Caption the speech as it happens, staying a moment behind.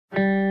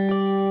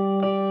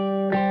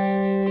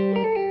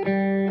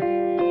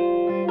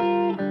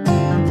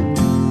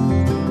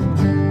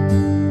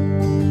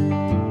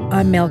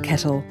I'm Mel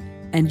Kettle,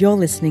 and you're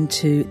listening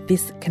to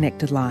This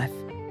Connected Life,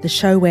 the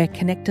show where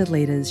connected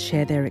leaders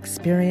share their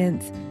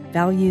experience,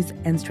 values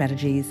and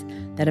strategies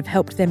that have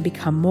helped them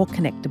become more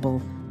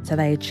connectable so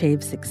they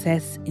achieve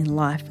success in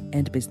life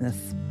and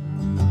business.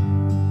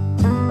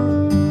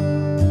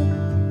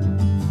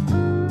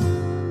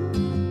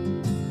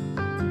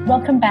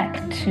 Welcome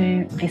back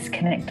to This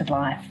Connected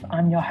Life.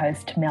 I'm your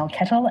host, Mel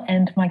Kettle,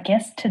 and my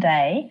guest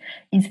today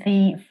is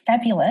the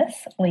fabulous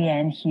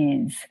Leanne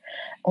Hughes.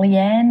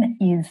 Leanne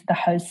is the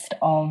host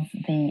of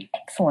the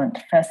excellent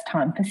First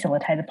Time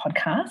Facilitator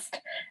podcast,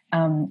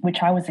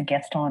 which I was a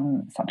guest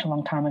on such a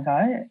long time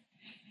ago.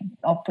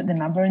 I'll put the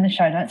number in the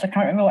show notes. I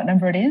can't remember what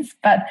number it is,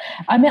 but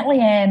I met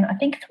Leanne, I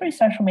think, through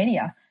social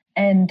media.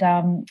 And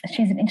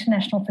she's an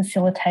international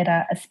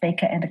facilitator, a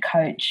speaker and a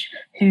coach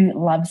who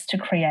loves to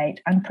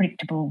create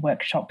unpredictable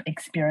workshop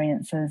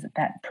experiences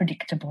that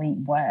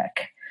predictably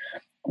work.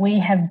 We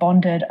have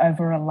bonded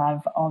over a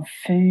love of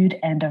food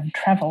and of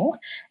travel.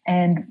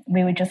 And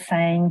we were just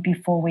saying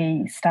before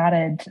we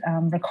started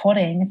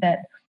recording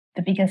that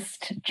the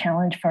biggest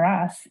challenge for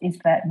us is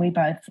that we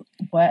both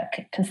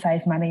work to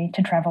save money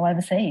to travel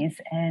overseas,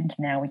 and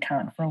now we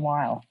can't for a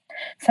while.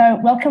 So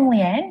welcome,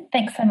 Leanne.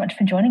 Thanks so much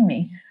for joining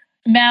me.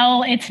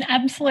 Mel, it's an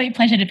absolute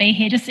pleasure to be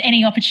here. Just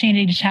any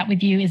opportunity to chat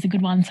with you is a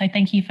good one. So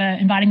thank you for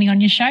inviting me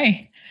on your show.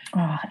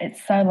 Oh,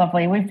 it's so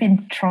lovely. We've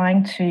been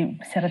trying to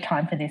set a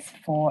time for this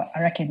for, I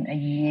reckon, a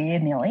year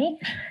nearly,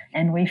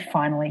 and we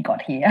finally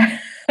got here.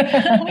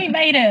 We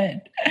made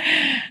it.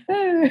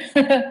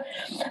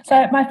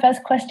 So my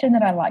first question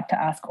that I like to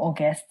ask all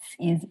guests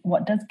is,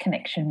 what does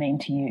connection mean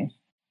to you?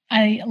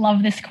 I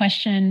love this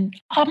question.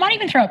 I might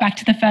even throw it back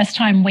to the first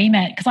time we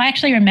met because I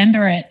actually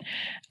remember it.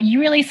 You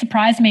really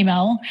surprised me,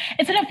 Mel.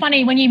 Isn't it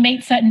funny when you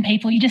meet certain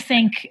people, you just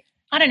think,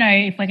 I don't know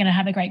if we're going to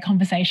have a great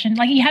conversation.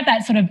 Like you have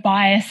that sort of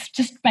bias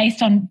just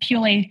based on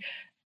purely,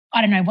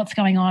 I don't know what's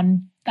going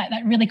on, that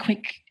really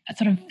quick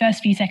sort of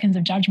first few seconds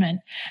of judgment.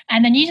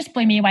 And then you just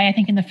blew me away, I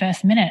think, in the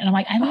first minute. And I'm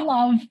like, I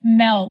love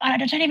Mel. I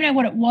don't even know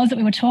what it was that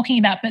we were talking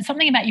about, but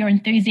something about your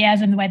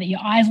enthusiasm, the way that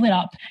your eyes lit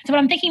up. So when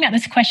I'm thinking about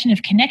this question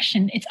of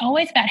connection, it's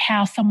always about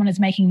how someone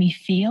is making me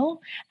feel.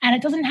 And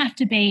it doesn't have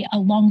to be a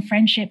long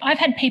friendship. I've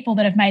had people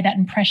that have made that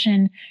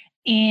impression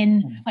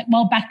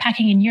while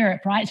backpacking in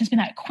Europe, right? It's just been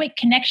that quick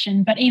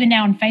connection. But even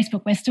now on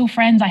Facebook, we're still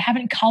friends. I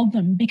haven't culled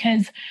them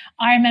because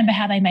I remember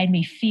how they made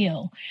me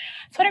feel.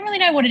 So I don't really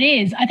know what it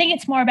is. I think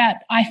it's more about,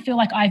 I feel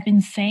like I've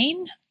been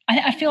seen.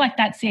 I feel like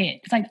that's it.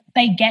 It's like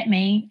they get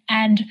me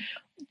and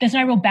there's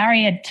no real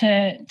barrier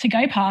to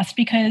go past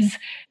because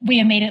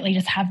we immediately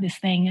just have this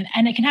thing.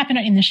 And it can happen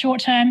in the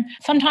short term.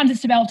 Sometimes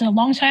it's developed in the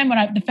long term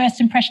when the first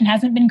impression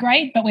hasn't been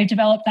great, but we've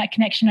developed that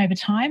connection over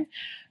time.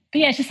 But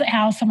yeah, it's just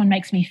how someone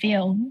makes me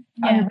feel.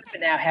 Yeah. I remember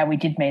now how we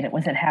did meet. It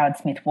was at Howard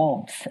Smith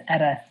Wharves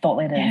at a Thought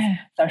Leaders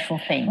social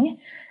thing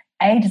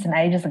ages and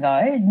ages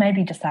ago,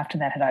 maybe just after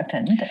that had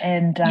opened.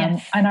 And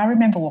and I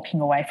remember walking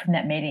away from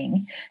that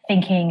meeting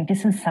thinking,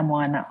 this is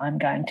someone I'm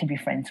going to be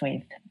friends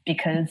with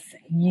because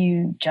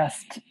you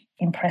just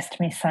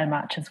impressed me so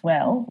much as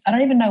well. I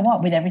don't even know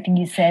what, with everything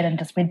you said and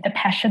just with the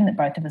passion that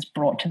both of us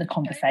brought to the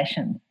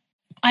conversation.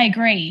 I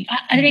agree.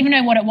 I don't even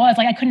know what it was.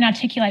 Like I couldn't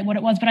articulate what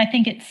it was, but I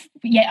think it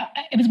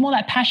was more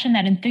that passion,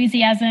 that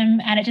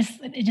enthusiasm, and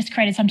it just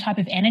created some type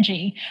of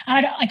energy.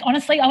 And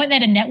honestly, I went there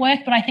to network,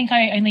 but I think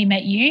I only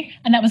met you,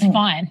 and that was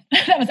fine.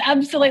 That was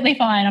absolutely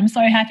fine. I'm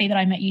so happy that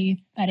I met you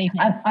that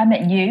evening. I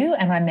met you,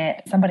 and I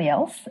met somebody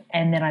else,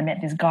 and then I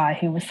met this guy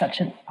who was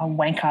such a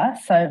wanker,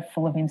 so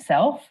full of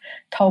himself,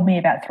 told me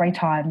about 3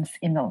 times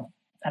in the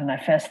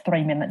first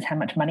 3 minutes how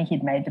much money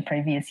he'd made the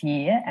previous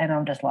year. And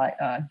I'm just like,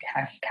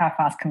 how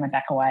fast can I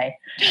back away?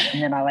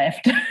 And then I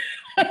left.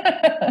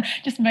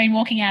 Just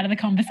moonwalking out of the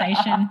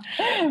conversation.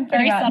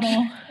 Very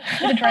subtle.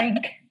 With a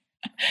drink.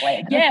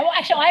 Yeah, well,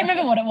 actually, I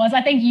remember what it was.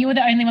 I think you were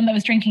the only one that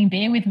was drinking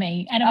beer with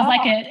me. And it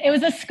was it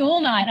was a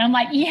school night. And I'm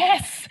like,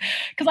 yes,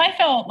 because I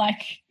felt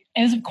like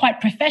it was quite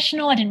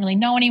professional. I didn't really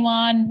know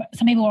anyone.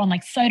 Some people were on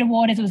like soda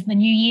waters. It was the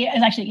new year. It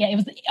was actually, it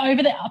was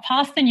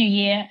past the new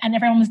year, and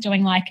everyone was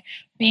doing like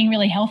being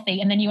really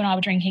healthy. And then you and I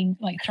were drinking,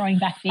 like throwing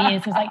back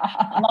beers. It was like,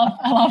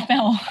 I love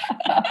Mel.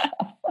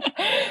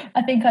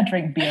 I think I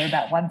drink beer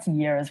about once a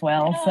year as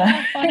well. So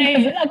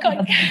funny. It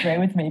doesn't agree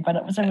with me, but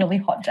it was a really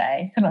hot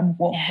day and I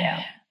walked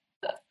out.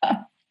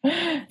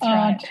 That's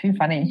right. Too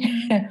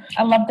funny.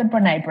 I love the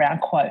Brené Brown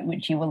quote,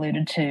 which you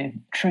alluded to.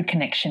 True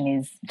connection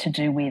is to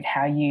do with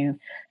how you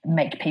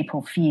make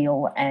people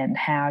feel and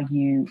how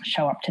you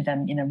show up to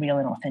them in a real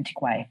and authentic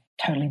way.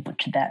 Totally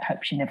butchered that.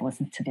 Hope she never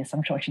listens to this.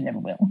 I'm sure she never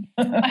will.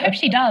 I hope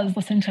she does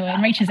listen to it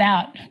and reaches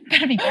out.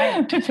 That'd be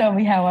great. To tell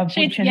me how I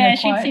butchered her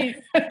quote.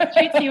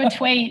 Shoots you a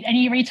tweet and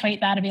you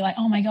retweet that and be like,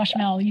 oh my gosh,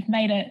 Mel, you've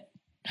made it.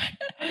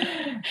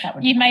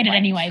 You've made it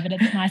anyway, but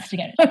it's nice to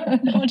get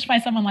acknowledged by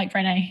someone like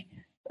Brené.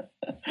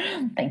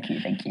 Thank you.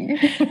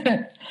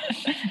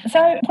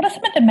 So what are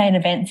some of the main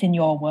events in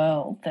your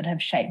world that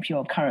have shaped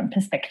your current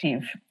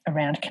perspective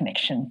around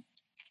connection?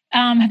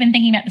 have been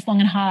thinking about this long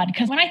and hard,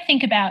 because when I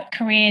think about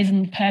careers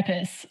and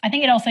purpose, I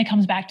think it also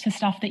comes back to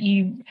stuff that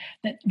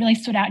really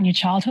stood out in your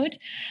childhood.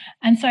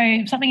 And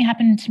so something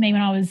happened to me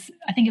when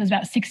I think it was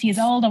about 6 years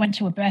old. I went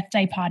to a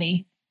birthday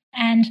party.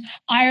 And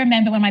I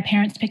remember when my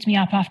parents picked me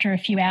up after a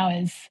few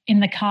hours in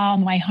the car on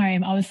the way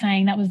home, I was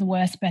saying that was the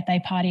worst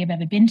birthday party I've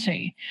ever been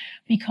to,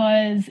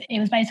 because it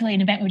was basically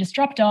an event we just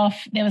dropped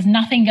off. There was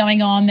nothing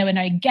going on. There were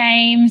no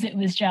games. It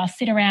was just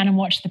sit around and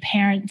watch the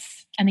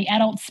parents and the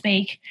adults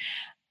speak.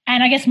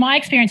 And I guess my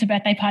experience of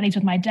birthday parties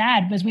with my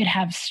dad was we'd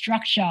have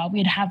structure,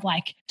 we'd have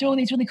do all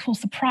these really cool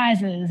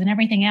surprises and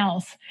everything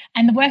else.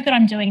 And the work that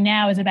I'm doing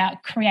now is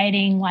about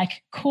creating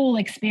cool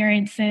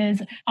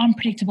experiences,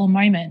 unpredictable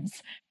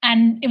moments.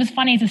 And it was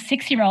funny, as a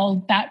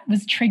 6-year-old, that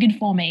was triggered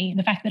for me,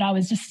 the fact that I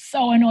was just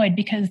so annoyed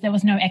because there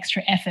was no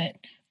extra effort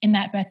in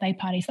that birthday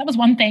party. So that was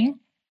one thing.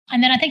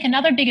 And then I think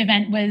another big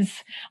event was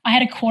I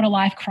had a quarter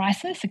life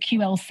crisis, a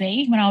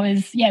QLC, when I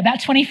was,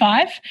 about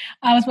 25.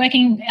 I was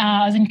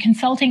in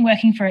consulting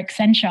working for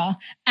Accenture,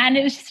 and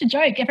it was just a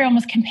joke. Everyone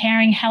was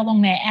comparing how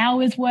long their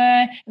hours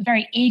were. It was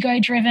very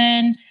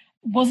ego-driven,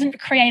 wasn't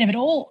creative at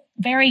all,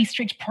 very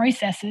strict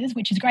processes,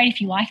 which is great if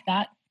you like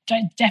that.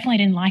 Definitely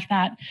didn't like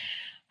that.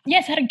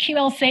 Yes, I had a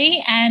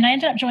QLC, and I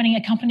ended up joining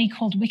a company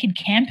called Wicked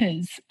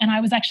Campers, and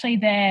I was actually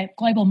their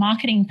global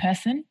marketing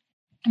person.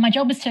 And my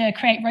job was to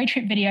create road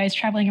trip videos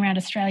traveling around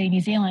Australia and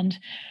New Zealand.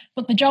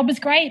 Look, the job was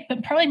great,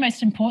 but probably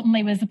most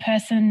importantly was the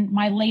person,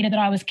 my leader that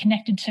I was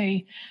connected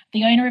to,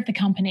 the owner of the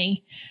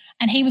company.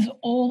 And he was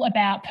all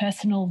about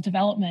personal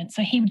development.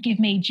 So he would give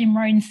me Jim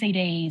Rohn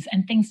CDs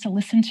and things to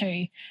listen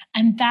to.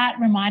 And that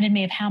reminded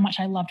me of how much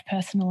I loved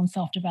personal and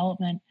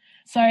self-development.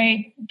 So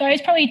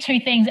those probably two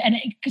things. And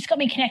it just got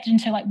me connected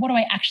into what do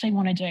I actually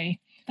want to do?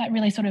 That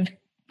really sort of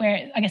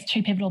where, I guess,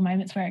 two pivotal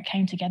moments where it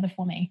came together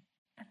for me.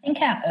 I think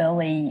our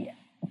early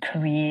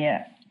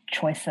career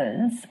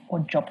choices or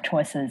job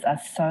choices are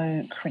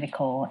so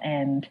critical,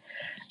 and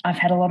I've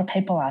had a lot of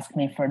people ask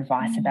me for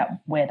advice about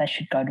where they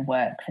should go to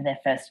work for their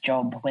first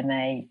job when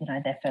they,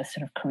 their first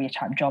sort of career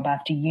type job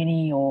after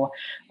uni, or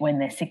when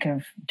they're sick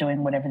of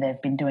doing whatever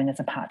they've been doing as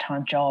a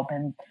part-time job.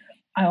 And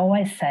I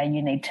always say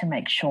you need to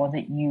make sure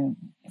that you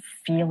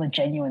feel a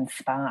genuine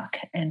spark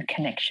and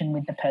connection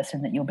with the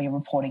person that you'll be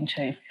reporting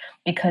to,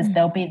 because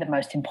they'll be the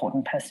most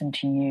important person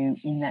to you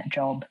in that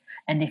job.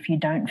 And if you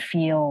don't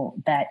feel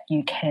that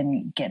you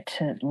can get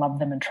to love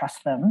them and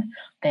trust them,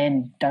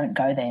 then don't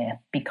go there,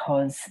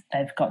 because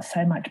they've got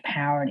so much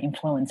power and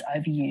influence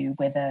over you,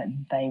 whether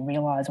they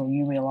realise or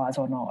you realise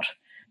or not.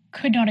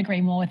 Could not agree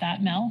more with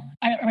that, Mel.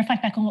 I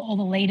reflect back on all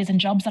the leaders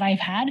and jobs that I've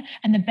had,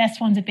 and the best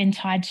ones have been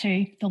tied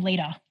to the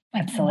leader.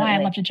 Absolutely. Why I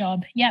loved a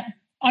job. Yep.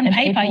 On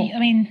paper,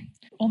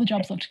 all the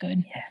jobs looked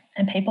good. Yeah.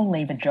 And people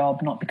leave a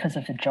job not because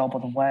of the job or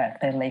the work.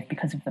 They leave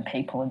because of the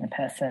people and the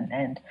person,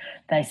 and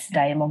they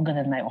stay longer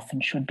than they often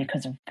should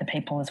because of the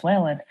people as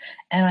well.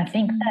 And I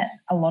think that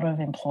a lot of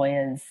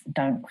employers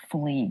don't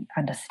fully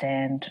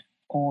understand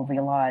or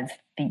realise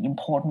the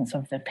importance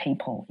of the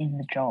people in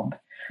the job.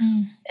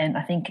 And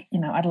I think,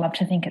 I'd love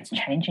to think it's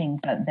changing,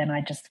 but then I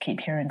just keep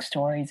hearing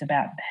stories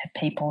about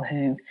people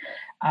who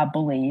are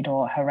bullied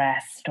or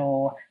harassed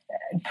or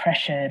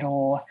pressured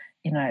or,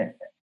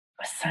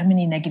 so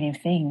many negative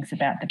things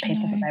about the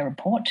people that they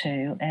report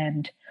to,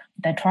 and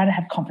they try to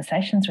have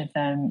conversations with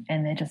them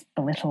and they're just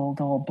belittled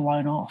or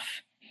blown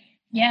off.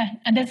 Yeah,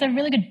 and there's a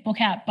really good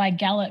book out by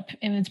Gallup.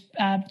 It was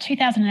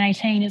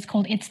 2018. It's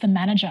called It's the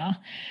Manager.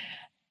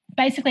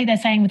 Basically, they're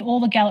saying with all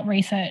the Gallup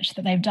research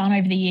that they've done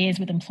over the years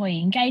with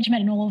employee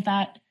engagement and all of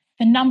that,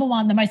 the number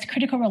one, the most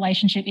critical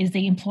relationship is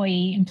the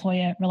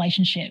employee-employer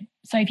relationship.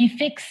 So if you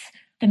fix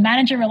the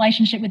manager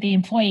relationship with the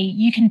employee,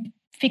 you can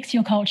fix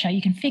your culture,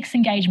 you can fix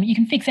engagement, you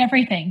can fix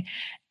everything.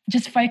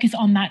 Just focus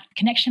on that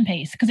connection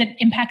piece, because it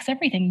impacts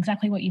everything,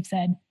 exactly what you've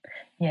said.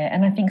 Yeah,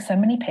 and I think so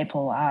many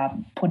people are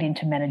put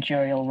into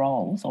managerial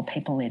roles or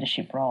people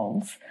leadership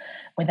roles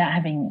without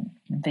having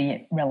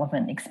the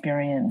relevant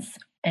experience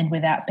and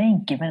without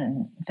being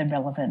given the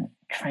relevant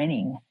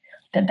training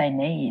that they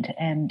need.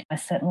 And I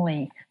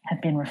certainly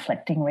have been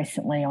reflecting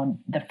recently on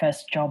the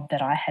first job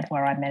that I had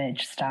where I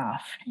managed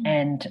staff.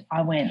 And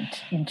I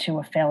went into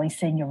a fairly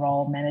senior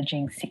role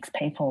managing 6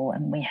 people,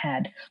 and we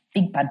had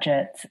big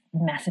budgets,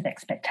 massive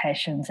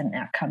expectations and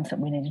outcomes that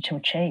we needed to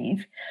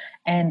achieve.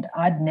 And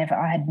I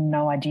had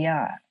no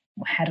idea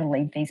how to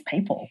lead these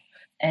people.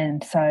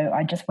 And so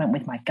I just went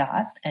with my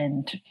gut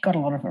and got a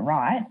lot of it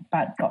right,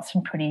 but got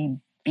some pretty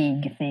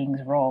big things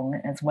wrong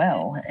as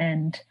well.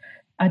 And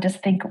I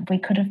just think we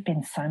could have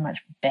been so much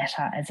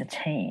better as a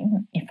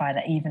team if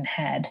I'd even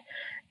had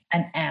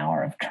an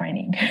hour of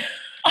training.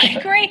 I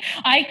agree.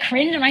 I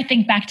cringe and I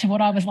think back to what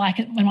I was like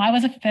when I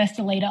was a first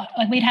leader.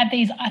 We'd have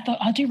these, I thought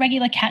I'll do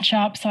regular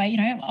catch-ups, so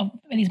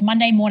these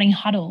Monday morning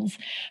huddles.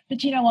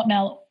 But you know what,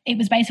 Mel? It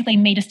was basically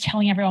me just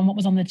telling everyone what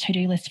was on the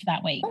to-do list for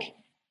that week.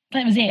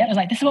 That was it. Yep. I was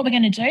like, this is what we're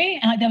going to do.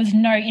 And there was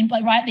no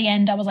input. Right at the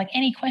end, I was like,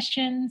 any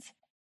questions?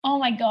 Oh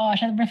my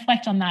gosh, I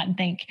reflect on that and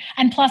think.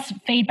 And plus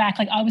feedback,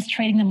 I was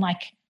treating them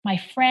like my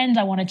friend.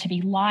 I wanted to be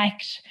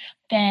liked.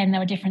 then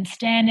there were different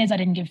standards. I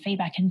didn't give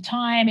feedback in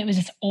time. It was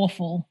just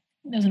awful.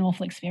 It was an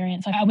awful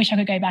experience. I wish I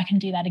could go back and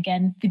do that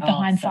again with the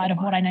hindsight of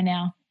what I know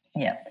now.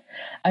 Yeah.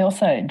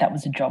 That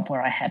was a job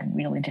where I had a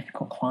really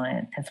difficult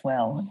client as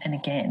well. And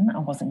again, I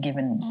wasn't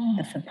given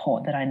the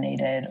support that I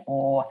needed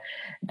or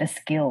the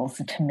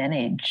skills to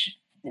manage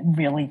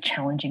really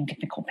challenging,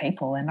 difficult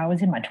people. And I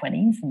was in my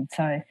 20s. And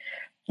so,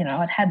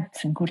 I'd had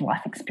some good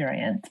life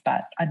experience,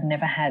 but I'd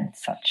never had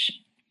such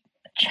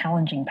a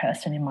challenging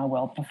person in my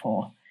world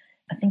before.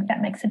 I think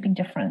that makes a big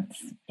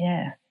difference.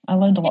 Yeah. I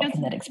learned a lot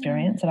from that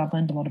experience, and I've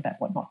learned a lot about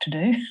what not to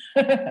do.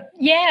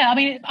 Yeah. I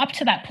mean, up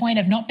to that point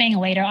of not being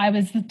a leader, I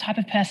was the type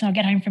of person I'd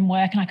get home from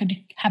work and I could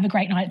have a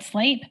great night's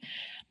sleep.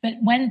 But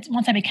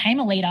once I became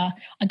a leader,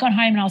 I got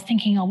home and I was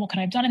thinking, what could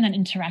I have done in that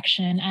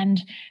interaction?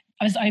 And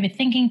I was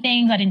overthinking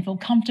things. I didn't feel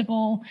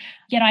comfortable.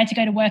 Yet I had to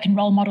go to work and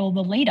role model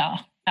the leader.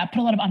 I put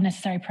a lot of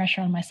unnecessary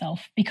pressure on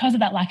myself because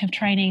of that lack of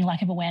training,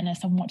 lack of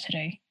awareness on what to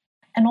do.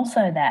 And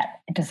also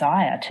that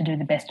desire to do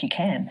the best you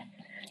can.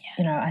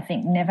 I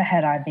think never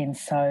had I been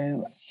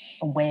so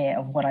aware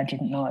of what I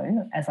didn't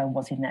know as I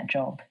was in that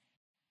job.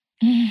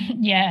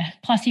 Yeah.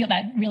 Plus you got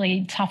that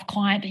really tough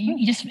client that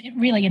you just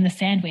really in the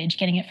sandwich,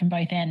 getting it from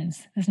both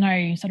ends. There's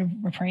no sort of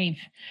reprieve.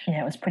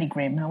 Yeah, it was pretty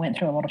grim. I went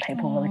through a lot of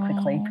people really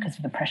quickly because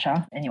of the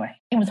pressure. Anyway,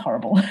 it was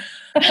horrible.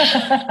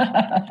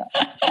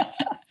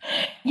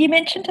 You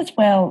mentioned as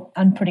well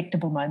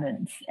unpredictable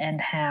moments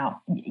and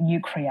how you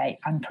create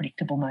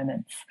unpredictable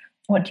moments.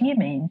 What do you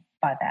mean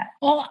by that?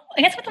 Well,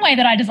 I guess with the way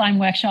that I design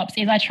workshops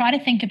is I try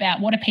to think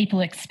about what are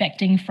people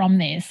expecting from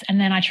this, and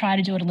then I try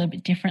to do it a little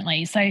bit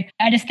differently. So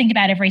I just think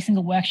about every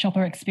single workshop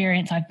or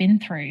experience I've been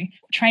through,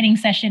 training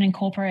session and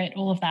corporate,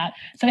 all of that.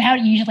 So how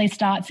it usually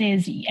starts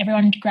is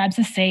everyone grabs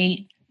a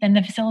seat, then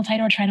the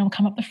facilitator or trainer will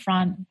come up the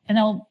front, and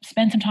they'll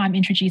spend some time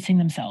introducing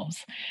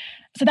themselves.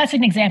 So that's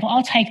an example.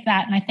 I'll take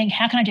that and I think,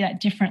 how can I do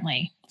that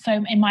differently?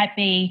 So it might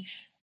be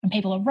when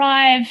people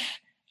arrive,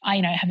 I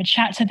have a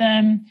chat to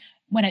them.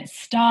 When it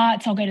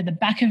starts, I'll go to the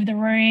back of the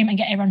room and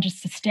get everyone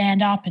just to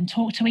stand up and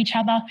talk to each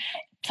other.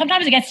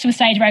 Sometimes it gets to a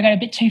stage where I go a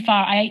bit too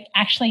far. I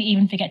actually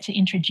even forget to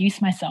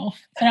introduce myself.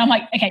 So I'm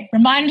like, okay,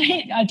 remind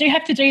me, I do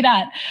have to do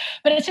that.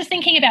 But it's just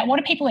thinking about what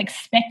are people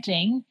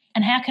expecting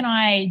and how can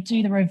I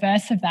do the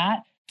reverse of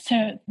that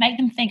to make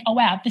them think, oh,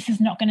 wow, this is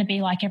not going to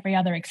be like every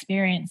other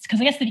experience. Because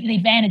I guess the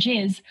advantage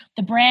is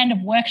the brand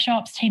of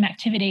workshops, team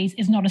activities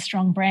is not a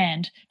strong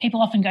brand.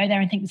 People often go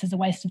there and think this is a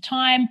waste of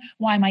time.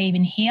 Why am I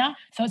even here?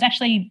 So it's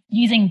actually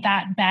using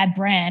that bad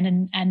brand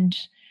and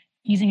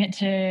using it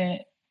to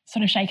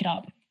sort of shake it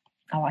up.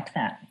 I like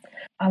that.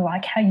 I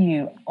like how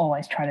you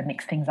always try to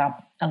mix things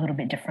up a little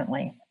bit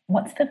differently.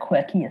 What's the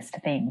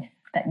quirkiest thing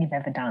that you've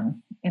ever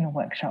done in a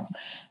workshop?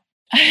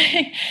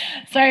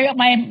 So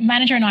my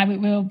manager and I,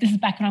 this is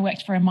back when I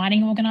worked for a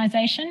mining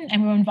organisation,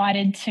 and we were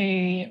invited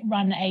to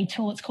run a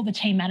tool. It's called the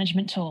Team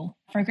Management Tool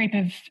for a group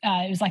of,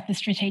 it was like the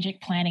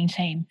strategic planning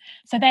team.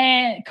 So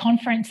their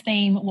conference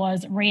theme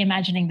was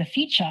reimagining the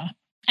future.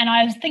 And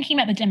I was thinking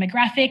about the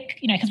demographic,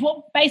 because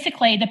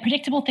basically the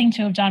predictable thing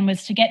to have done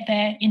was to get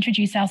there,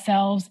 introduce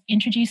ourselves,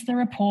 introduce the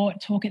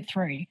report, talk it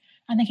through.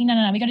 I'm thinking,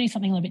 no, we got to do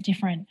something a little bit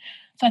different.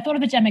 So I thought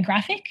of the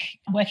demographic.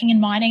 Working in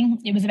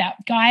mining, it was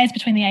about guys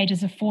between the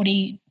ages of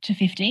 40 to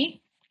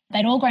 50.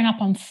 They'd all grown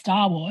up on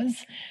Star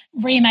Wars.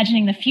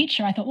 Reimagining the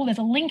future, I thought, there's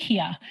a link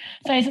here.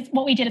 So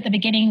what we did at the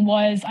beginning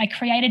was I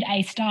created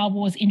a Star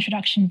Wars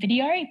introduction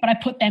video, but I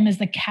put them as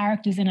the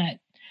characters in it.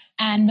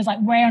 And was like,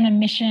 we're on a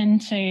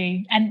mission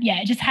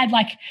it just had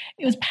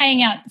it was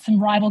paying out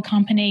some rival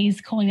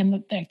companies, calling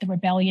them the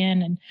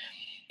rebellion, and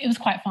it was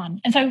quite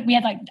fun. And so we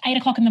had 8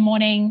 o'clock in the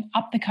morning,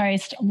 up the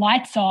coast,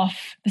 lights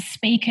off, the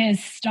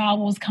speakers, Star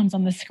Wars comes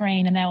on the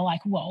screen, and they were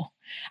like, whoa.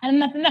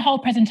 And then the whole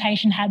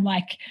presentation had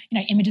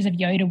images of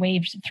Yoda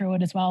weaved through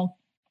it as well.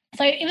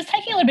 So it was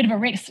taking a little bit of a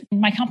risk.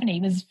 My company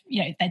was,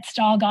 they had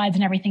style guides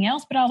and everything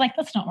else, but I was like,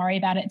 let's not worry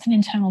about it. It's an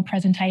internal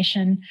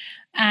presentation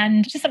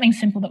and just something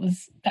simple that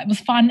was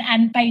fun.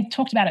 And they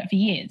talked about it for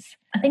years.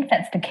 I think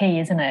that's the key,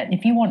 isn't it?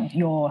 If you want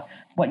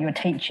what you're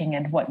teaching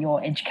and what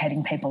you're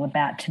educating people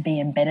about to be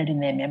embedded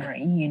in their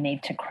memory, you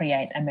need to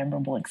create a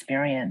memorable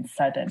experience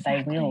so that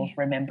they will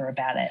remember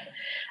about it.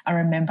 I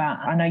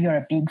know you're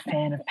a big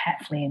fan of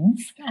Pat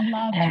Flynn's. I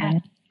love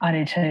Pat. I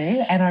do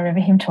too. And I remember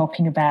him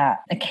talking about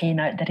a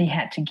keynote that he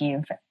had to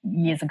give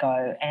years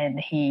ago, and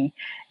he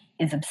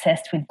is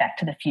obsessed with Back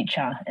to the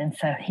Future. And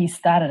so he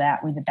started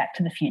out with the Back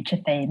to the Future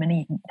theme, and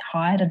he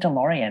hired a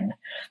DeLorean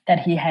that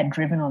he had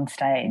driven on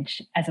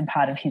stage as a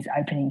part of his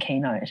opening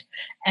keynote.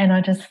 And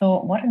I just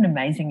thought, what an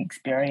amazing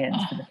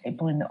experience for the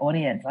people in the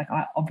audience.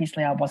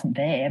 Obviously I wasn't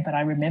there, but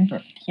I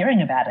remember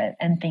hearing about it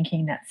and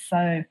thinking that's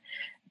so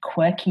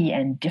quirky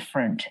and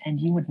different,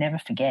 and you would never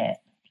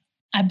forget.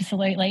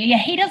 Absolutely.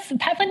 Yeah,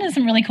 Pat Flynn does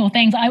some really cool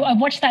things. I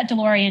watched that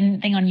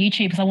DeLorean thing on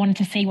YouTube because I wanted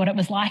to see what it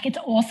was like. It's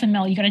awesome,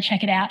 Mel. You got to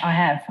check it out. I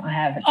have.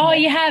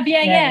 You have?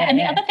 Yeah. And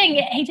the other thing,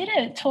 he did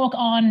a talk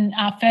on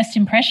first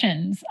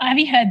impressions. Have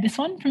you heard this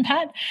one from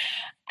Pat?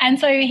 And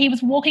so he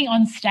was walking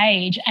on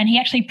stage and he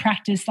actually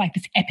practiced like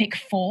this epic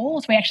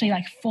falls where he actually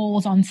like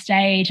falls on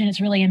stage and it's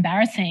really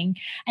embarrassing.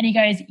 And he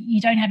goes, you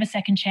don't have a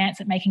second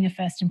chance at making a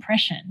first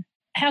impression.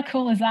 How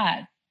cool is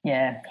that?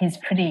 Yeah, he's a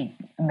pretty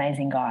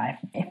amazing guy.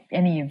 If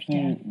any of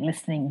you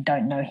listening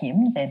don't know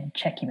him, then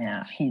check him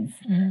out. He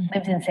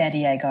lives in San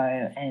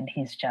Diego and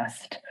he's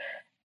just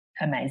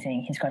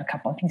amazing. He's got a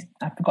couple of things.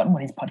 I've forgotten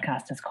what his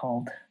podcast is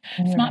called.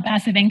 Smart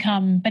Passive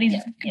Income. But he's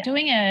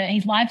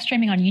he's live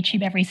streaming on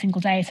YouTube every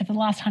single day. So for the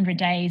last 100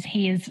 days,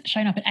 he has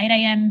shown up at 8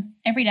 a.m.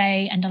 every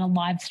day and done a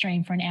live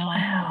stream for an hour.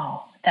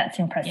 Wow, that's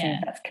impressive. Yeah.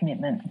 That's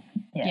commitment.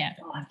 Yeah,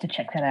 I'll have to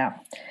check that out.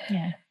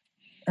 Yeah.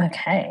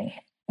 Okay.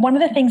 One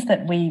of the things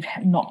that we've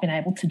not been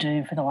able to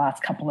do for the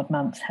last couple of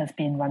months has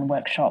been run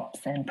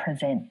workshops and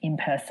present in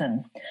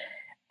person.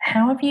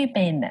 How have you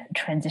been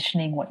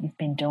transitioning what you've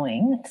been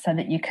doing so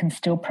that you can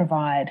still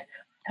provide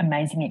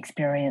amazing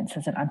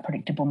experiences at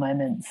unpredictable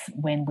moments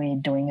when we're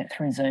doing it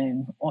through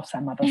Zoom or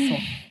some other sort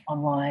of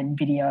online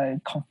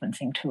video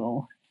conferencing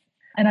tool?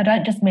 And I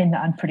don't just mean the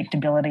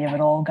unpredictability of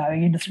it all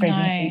going into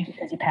screaming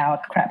because your power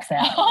craps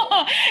out.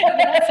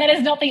 That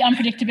is not the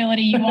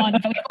unpredictability you want,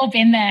 but we've all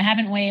been there,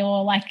 haven't we?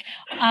 Or like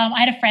I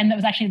had a friend that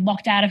was actually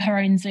locked out of her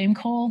own Zoom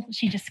call.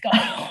 She just got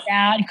locked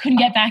out and couldn't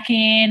get back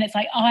in. It's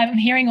like, I'm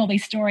hearing all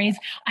these stories.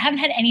 I haven't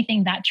had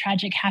anything that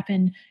tragic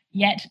happen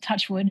yet,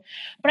 touch wood.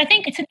 But I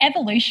think it's an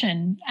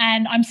evolution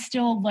and I'm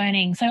still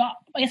learning. So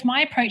I guess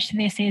my approach to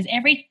this is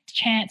every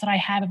chance that I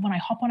have when I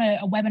hop on a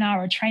webinar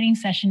or a training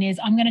session is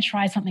I'm going to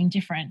try something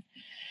different.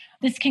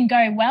 This can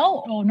go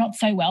well or not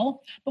so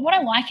well. But what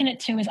I liken it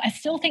to is I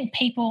still think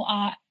people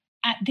are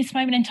at this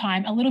moment in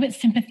time a little bit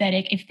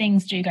sympathetic if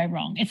things do go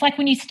wrong. It's like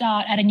when you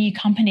start at a new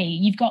company,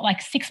 you've got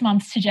like 6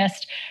 months to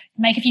just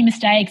make a few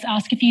mistakes,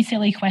 ask a few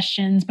silly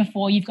questions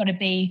before you've got to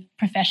be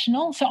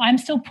professional. So I'm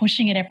still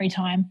pushing it every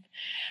time.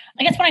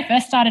 I guess when I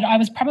first started, I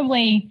was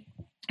probably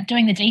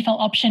doing the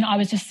default option. I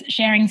was just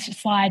sharing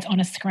slides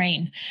on a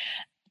screen.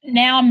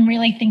 Now I'm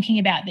really thinking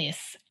about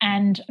this.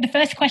 And the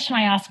first question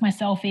I ask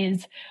myself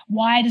is,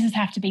 why does this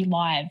have to be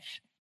live?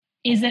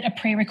 Is it a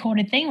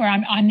pre-recorded thing where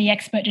I'm the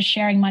expert just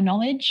sharing my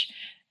knowledge?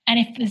 And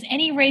if there's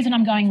any reason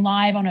I'm going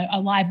live on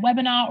a live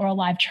webinar or a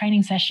live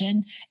training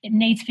session, it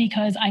needs to be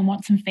because I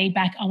want some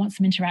feedback, I want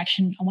some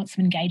interaction, I want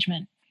some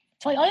engagement.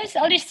 So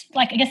I'll just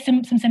like, I guess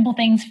some simple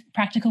things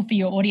practical for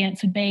your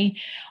audience would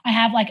be, I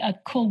have like a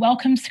cool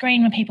welcome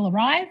screen when people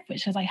arrive,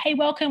 which is like, hey,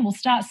 welcome, we'll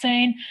start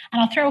soon. And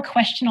I'll throw a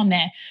question on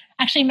there.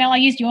 Actually, Mel, I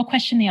used your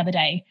question the other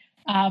day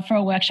for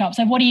a workshop.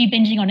 So what are you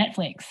binging on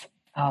Netflix?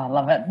 Oh, I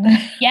love it.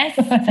 Yes.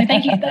 So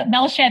thank you.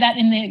 Mel shared that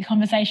in the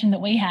conversation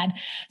that we had.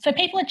 So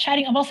people are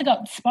chatting. I've also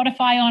got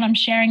Spotify on. I'm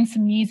sharing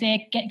some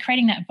music,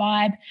 creating that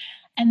vibe.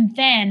 And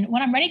then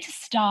when I'm ready to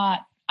start,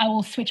 I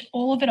will switch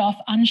all of it off,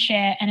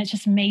 unshare, and it's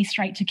just me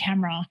straight to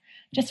camera,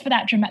 just for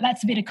that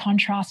that's a bit of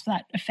contrast for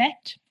that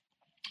effect.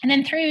 And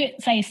then through,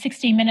 say,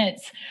 60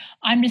 minutes,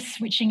 I'm just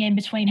switching in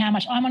between how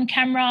much I'm on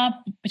camera,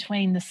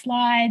 between the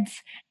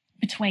slides,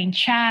 between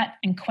chat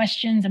and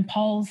questions and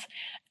polls.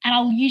 And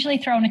I'll usually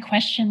throw in a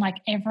question like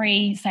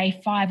every,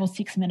 say, 5 or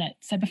 6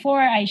 minutes. So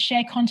before I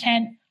share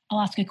content,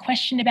 I'll ask a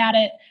question about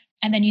it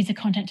and then use the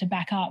content to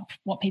back up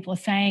what people are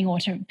saying or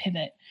to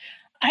pivot.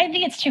 I don't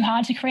think it's too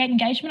hard to create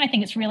engagement. I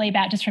think it's really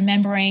about just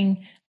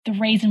remembering the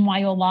reason why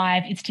you're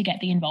live is to get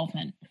the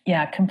involvement.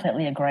 Yeah, I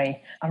completely agree.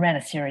 I ran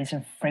a series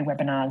of free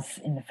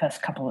webinars in the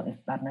first couple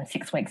of,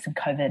 6 weeks of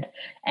COVID.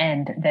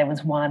 And there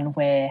was one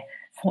where,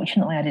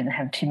 fortunately, I didn't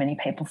have too many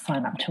people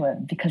sign up to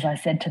it because I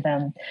said to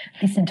them,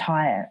 this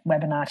entire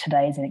webinar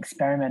today is an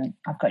experiment.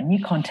 I've got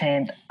new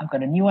content. I've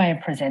got a new way of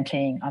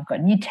presenting. I've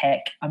got new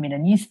tech. I'm in a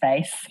new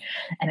space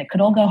and it could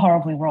all go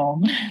horribly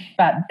wrong.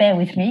 But bear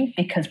with me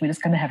because we're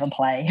just going to have a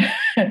play.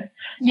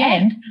 Yeah.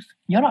 And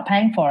you're not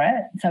paying for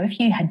it. So if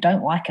you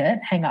don't like it,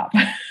 hang up.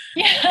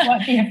 Yeah.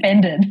 Won't be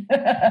offended.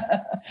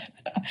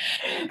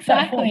 Exactly.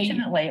 So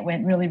fortunately, it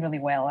went really, really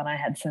well and I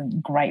had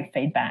some great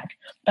feedback.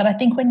 But I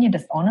think when you're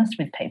just honest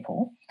with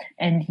people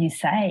and you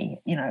say,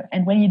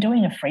 and when you're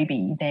doing a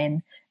freebie,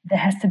 then there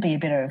has to be a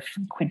bit of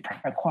quid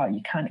pro quo.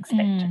 You can't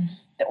expect,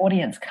 the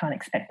audience can't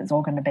expect it's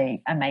all going to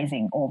be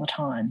amazing all the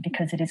time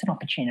because it is an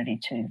opportunity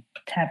to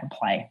have a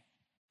play.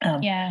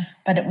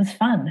 But it was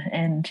fun.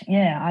 And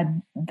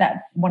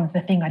one of the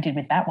things I did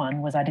with that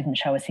one was I didn't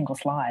show a single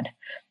slide.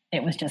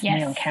 It was just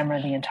me on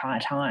camera the entire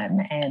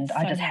time. And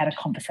I just had a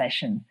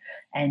conversation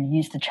and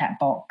used the chat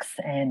box.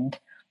 And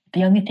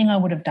the only thing I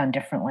would have done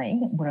differently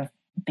would have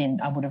been,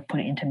 I would have put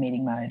it into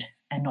meeting mode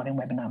and not in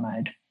webinar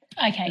mode.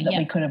 Okay. So that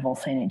we could have all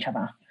seen each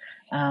other.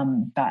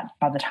 But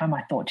by the time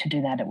I thought to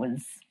do that, it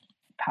was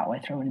partway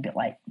through and a bit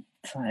late.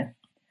 So...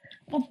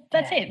 Well,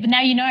 that's it. But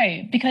now you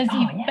know because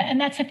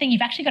and that's the thing.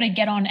 You've actually got to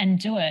get on and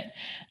do it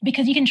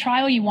because you can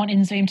try all you want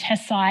in Zoom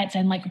test sites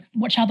and like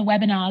watch other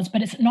webinars,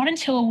 but it's not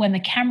until when the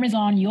camera's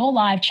on, you're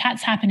live,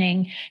 chat's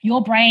happening,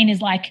 your brain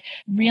is like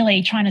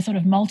really trying to sort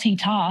of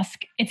multitask.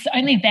 It's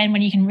only then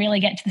when you can really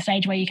get to the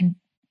stage where you can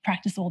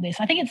practice all this.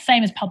 I think it's the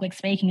same as public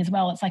speaking as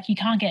well. It's like you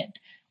can't get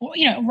or,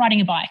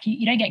 riding a bike.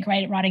 You don't get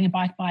great at riding a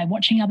bike by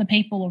watching other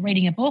people or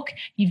reading a book.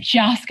 You've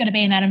just got to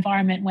be in that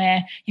environment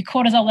where your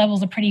cortisol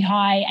levels are pretty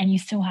high and you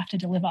still have to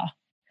deliver.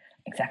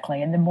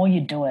 Exactly. And the more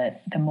you do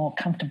it, the more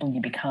comfortable you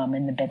become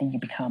and the better you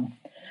become.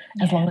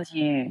 As long as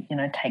you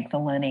take the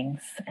learnings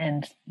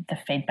and the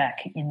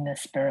feedback in the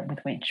spirit with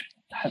which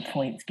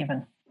hopefully it's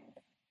given.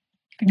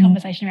 Good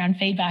conversation around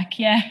feedback,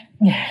 yeah.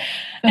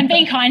 And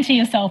being kind to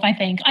yourself, I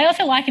think. I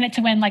also liken it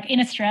to when, like, in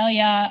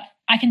Australia,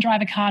 I can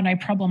drive a car, no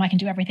problem. I can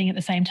do everything at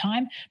the same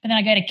time. But then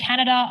I go to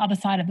Canada, other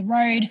side of the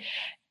road.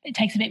 It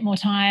takes a bit more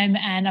time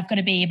and I've got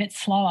to be a bit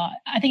slower.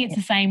 I think it's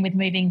the same with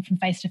moving from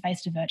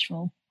face-to-face to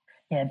virtual.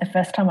 Yeah, the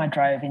first time I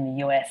drove in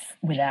the US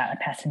without a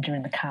passenger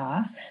in the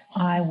car,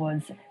 I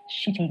was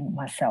shitting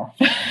myself.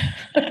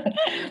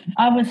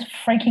 I was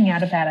freaking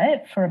out about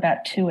it for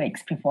about 2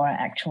 weeks before I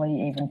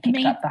actually even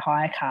picked up the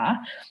hire car.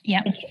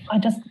 Yeah,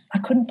 I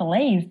couldn't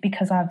believe,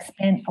 because I've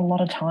spent a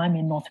lot of time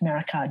in North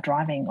America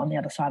driving on the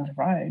other side of the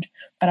road,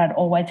 but I'd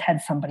always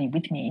had somebody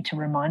with me to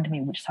remind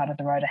me which side of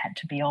the road I had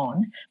to be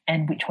on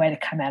and which way to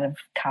come out of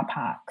car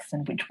parks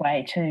and which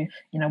way to,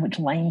 which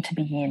lane to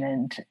be in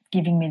and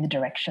giving me the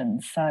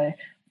directions. So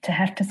to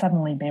have to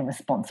suddenly be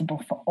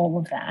responsible for all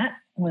of that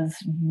was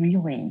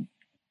really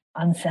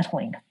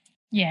unsettling.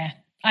 Yeah.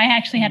 I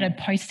actually had a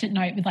Post-it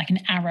note with like an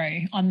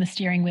arrow on the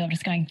steering wheel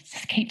just going,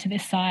 just keep to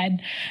this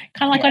side.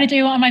 Kind of like what I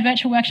do on my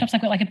virtual workshops.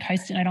 I've got like a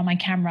Post-it note on my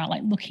camera,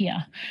 like, look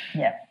here.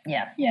 Yeah.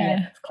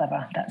 That's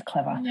clever.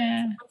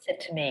 Yeah. Someone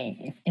said to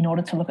me, in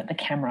order to look at the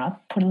camera,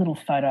 put a little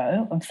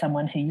photo of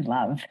someone who you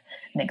love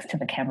next to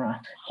the camera.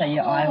 So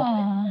your eye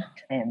will look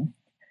to them.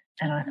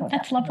 And I thought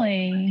that's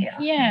lovely.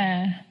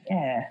 Yeah,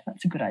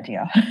 that's a good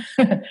idea.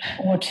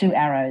 Or 2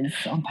 arrows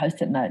on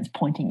Post-it notes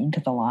pointing into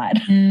the light.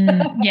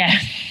 Yeah.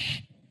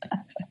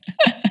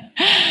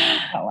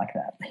 I like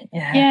that.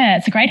 Yeah,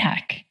 it's a great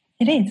hack.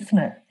 It is, isn't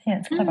it? Yeah,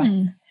 it's clever. Do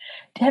you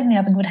have any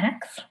other good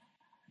hacks?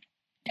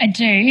 I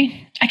do.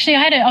 Actually,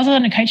 I was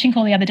on a coaching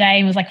call the other day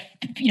and it was like,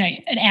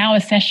 an hour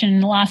session.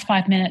 In the last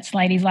 5 minutes,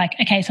 lady's like,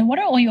 okay, so what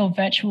are all your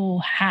virtual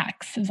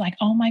hacks? It was like,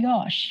 oh my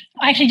gosh.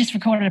 I actually just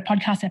recorded a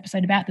podcast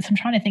episode about this. I'm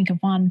trying to think of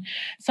one.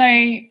 So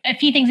a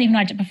few things even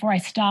I did before I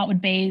start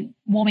would be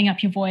warming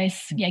up your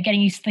voice,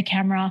 getting used to the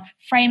camera,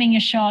 framing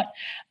your shot.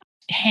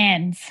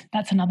 Hands,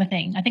 that's another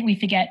thing. I think we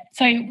forget.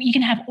 So you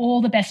can have all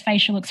the best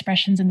facial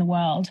expressions in the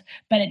world,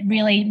 but it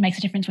really makes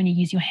a difference when you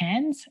use your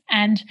hands.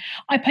 And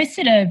I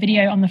posted a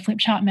video on the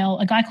Flipchart, Mel,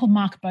 a guy called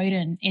Mark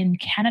Bowden in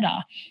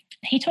Canada.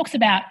 He talks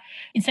about,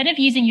 instead of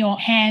using your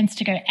hands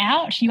to go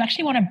out, you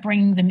actually want to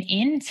bring them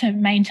in to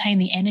maintain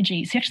the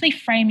energy. So you're actually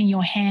framing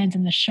your hands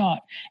in the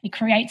shot. It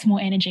creates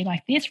more energy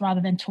like this rather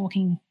than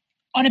talking.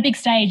 On a big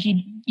stage,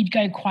 you'd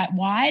go quite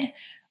wide.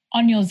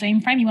 On your Zoom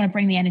frame, you want to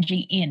bring the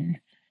energy in.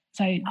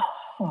 So,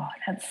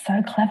 that's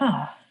so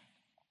clever.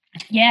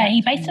 Yeah,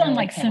 he based it on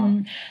like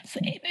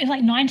it was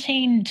like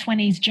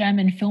 1920s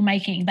German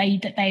filmmaking.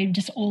 They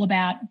just all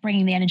about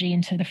bringing the energy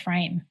into the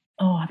frame.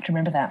 Oh, I have to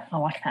remember that. I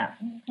like that.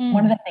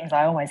 One of the things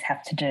I always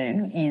have to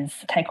do is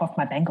take off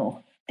my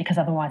bangle because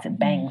otherwise it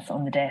bangs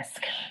on the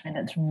desk and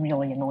it's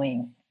really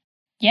annoying.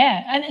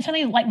 Yeah, and it's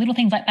only like little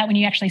things like that when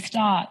you actually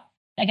start.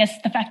 I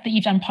guess the fact that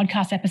you've done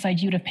podcast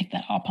episodes, you would have picked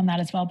that up on that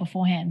as well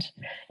beforehand.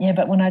 Yeah,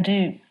 but when I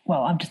do,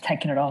 I'm just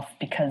taking it off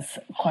because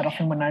quite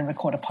often when I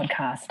record a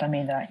podcast, I'm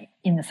either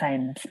in the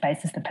same space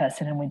as the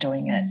person and we're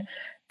doing it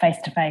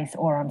face-to-face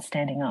or I'm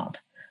standing up.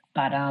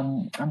 But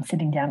I'm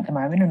sitting down at the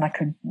moment and I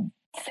could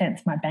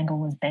sense my bangle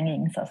was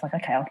banging. So I was like,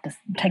 okay, I'll just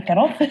take that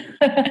off.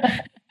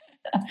 There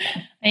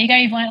you go.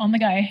 You've learned on the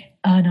go.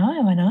 I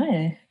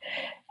know.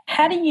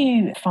 How do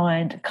you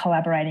find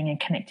collaborating and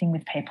connecting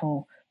with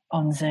people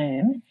on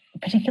Zoom,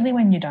 particularly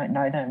when you don't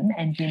know them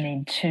and you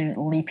need to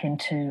leap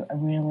into a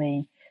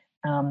really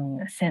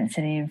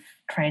sensitive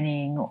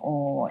training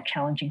or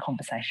challenging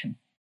conversation?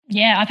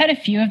 Yeah, I've had a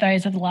few of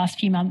those over the last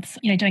few months,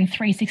 doing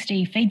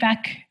 360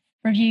 feedback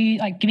review,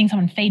 like giving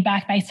someone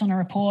feedback based on a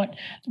report.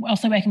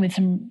 Also working with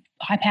some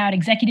high-powered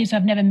executives who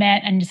I've never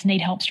met and just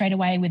need help straight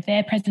away with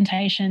their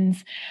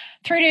presentations.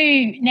 Through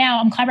to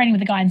now I'm collaborating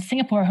with a guy in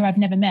Singapore who I've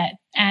never met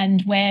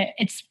and where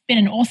it's been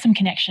an awesome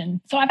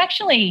connection. So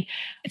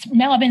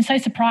Mel, I've been so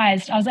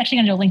surprised. I was actually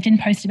going to do a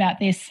LinkedIn post about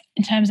this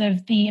in terms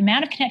of the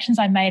amount of connections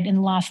I've made in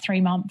the last 3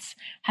 months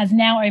has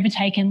now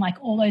overtaken like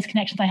all those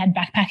connections I had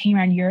backpacking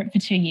around Europe for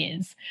 2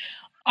 years.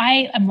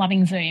 I am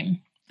loving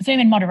Zoom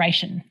in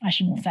moderation, I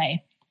should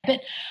say.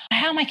 But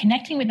how am I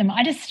connecting with them?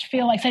 I just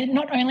feel like, so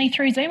not only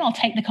through Zoom, I'll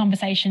take the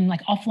conversation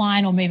like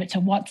offline or move it to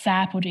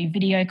WhatsApp or do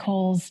video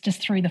calls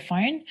just through the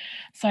phone.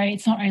 So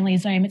it's not only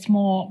Zoom, it's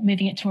more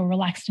moving it to a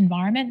relaxed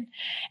environment.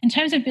 In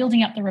terms of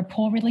building up the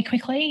rapport really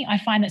quickly, I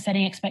find that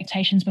setting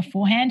expectations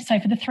beforehand. So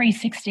for the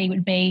 360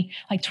 would be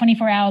like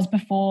 24 hours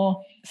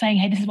before saying,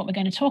 hey, this is what we're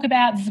going to talk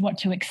about. This is what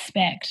to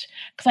expect.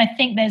 Because I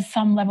think there's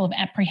some level of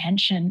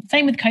apprehension.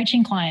 Same with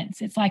coaching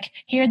clients. It's like,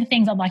 here are the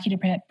things I'd like you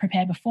to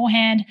prepare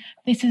beforehand.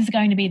 This is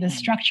going to be the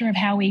structure of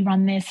how we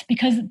run this,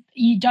 because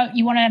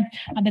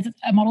there's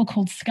a model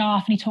called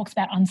SCARF and he talks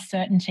about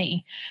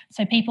uncertainty.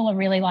 So people are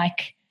really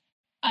like,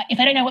 if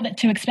they don't know what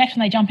to expect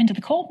when they jump into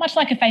the call, much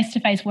like a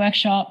face-to-face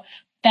workshop,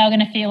 they're going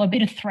to feel a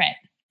bit of threat.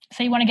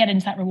 So you want to get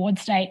into that reward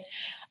state.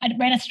 I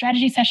ran a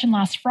strategy session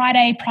last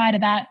Friday. Prior to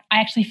that, I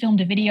actually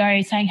filmed a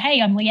video saying, hey,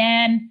 I'm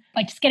Leanne,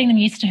 like just getting them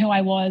used to who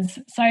I was.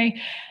 So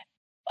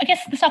I guess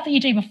the stuff that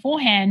you do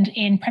beforehand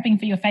in prepping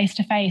for your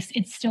face-to-face,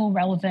 it's still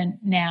relevant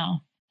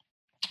now.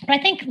 But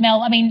I think,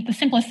 Mel, I mean, the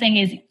simplest thing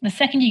is the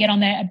second you get on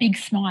there, a big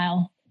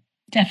smile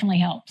definitely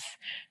helps.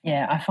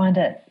 Yeah, I find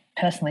it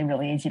personally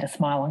really easy to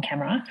smile on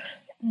camera.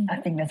 I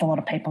think there's a lot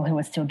of people who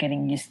are still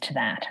getting used to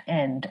that.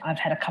 And I've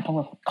had a couple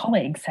of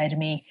colleagues say to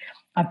me,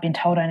 I've been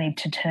told I need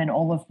to turn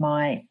all of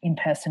my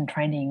in-person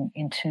training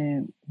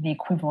into the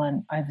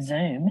equivalent over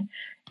Zoom.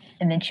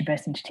 And then she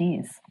burst into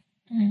tears.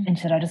 And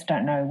she said, I just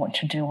don't know what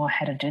to do or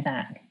how to do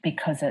that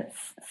because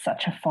it's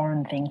such a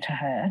foreign thing to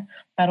her.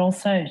 But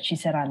also, she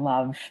said, I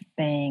love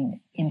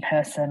being in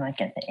person. I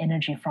get the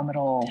energy from it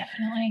all.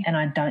 Definitely. And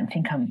I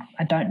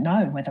don't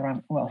know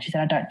whether she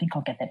said, I don't think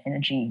I'll get that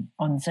energy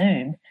on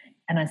Zoom.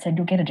 And I said,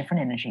 you'll get a different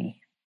energy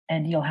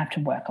and you'll have to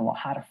work a lot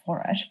harder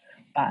for it.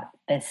 But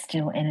there's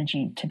still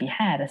energy to be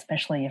had,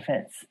 especially if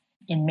it's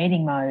in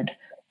meeting mode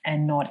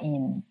and not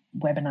in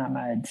webinar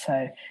mode.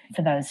 So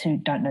for those who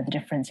don't know the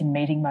difference, in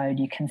meeting mode,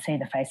 you can see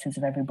the faces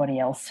of everybody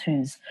else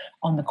who's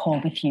on the call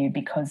with you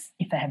because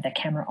if they have their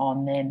camera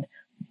on, then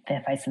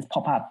their faces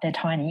pop up. They're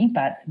tiny,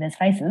 but there's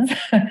faces.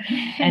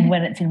 And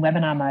when it's in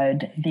webinar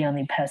mode, the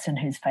only person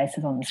whose face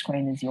is on the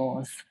screen is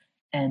yours.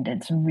 And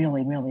it's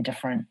really, really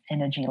different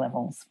energy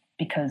levels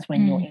because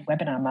when you're in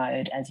webinar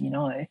mode, as you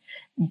know,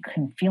 you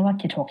can feel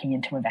like you're talking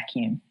into a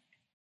vacuum.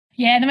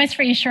 Yeah, the most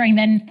reassuring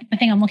then, the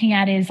thing I'm looking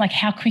at is like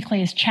how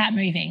quickly is chat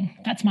moving?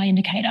 That's my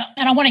indicator.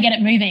 And I want to get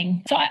it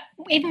moving. So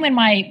even when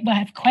I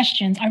have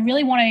questions, I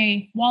really want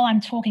to, while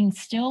I'm talking,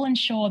 still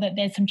ensure that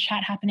there's some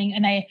chat happening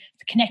and they're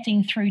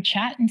connecting through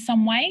chat in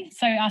some way.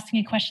 So asking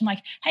a question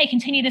like, hey,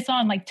 continue this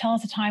on, like tell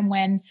us a time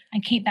when,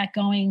 and keep that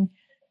going.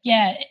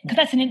 Yeah,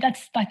 because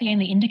that's like the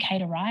only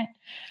indicator, right?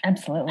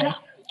 Absolutely. And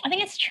I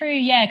think it's true,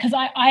 yeah, because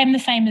I am the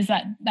same as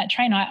that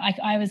trainer.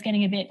 I was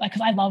getting a bit, like,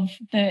 because I love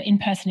the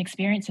in-person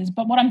experiences.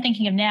 But what I'm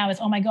thinking of now is,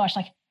 oh my gosh,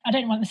 like, I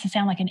don't want this to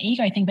sound like an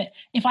ego thing, but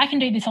if I can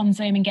do this on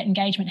Zoom and get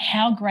engagement,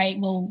 how great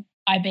will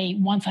I be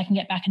once I can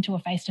get back into a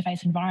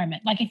face-to-face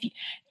environment? Like, if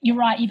you're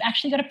right, you've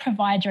actually got to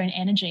provide your own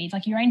energy. It's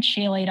like your own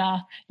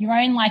cheerleader, your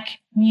own, like,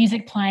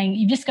 music playing.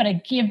 You've just got to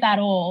give that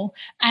all.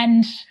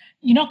 And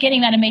you're not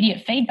getting that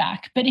immediate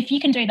feedback. But if you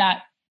can do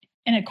that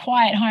in a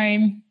quiet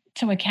home,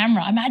 to a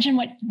camera, imagine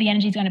what the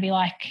energy is going to be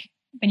like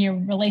when you're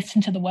released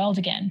into the world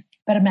again.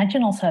 But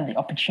imagine also the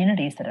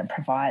opportunities that it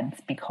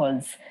provides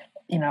because,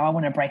 you know, I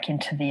want to break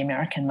into the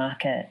American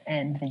market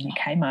and the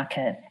UK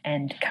market,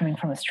 and coming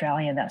from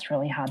Australia, that's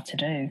really hard to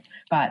do.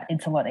 But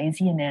it's a lot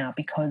easier now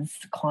because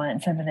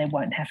clients over there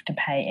won't have to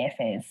pay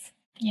airfares.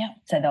 Yeah.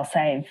 So they'll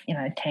save,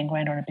 10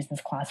 grand on a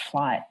business class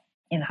flight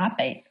in a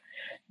heartbeat.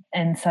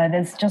 And so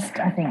there's just,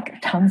 I think,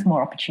 tons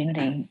more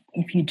opportunity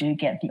if you do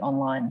get the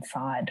online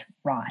side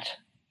right,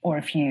 or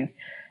if you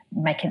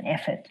make an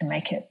effort to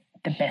make it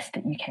the best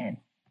that you can.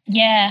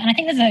 Yeah, and I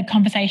think there's a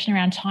conversation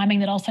around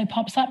timing that also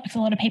pops up because a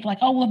lot of people are like,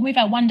 oh, we'll move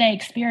our one-day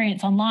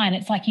experience online.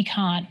 It's like you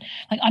can't.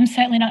 Like, I'm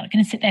certainly not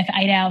going to sit there for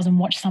 8 hours and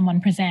watch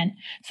someone present.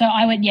 So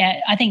I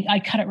think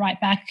I'd cut it right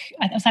back.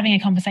 I was having a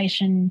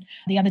conversation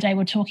the other day.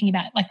 We're talking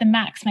about like the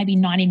max, maybe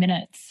 90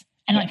 minutes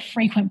and like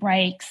frequent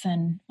breaks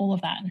and all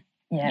of that.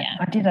 Yeah,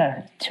 I did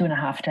a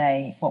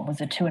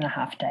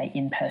 2.5 day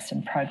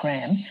in-person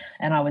program,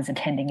 and I was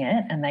attending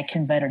it, and they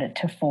converted it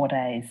to 4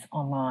 days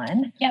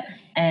online. Yep.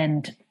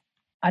 And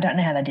I don't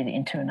know how they did it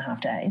in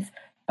 2.5 days,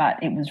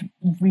 but it was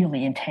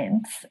really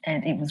intense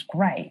and it was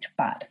great.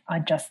 But I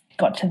just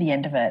got to the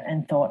end of it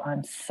and thought,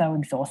 I'm so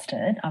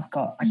exhausted. I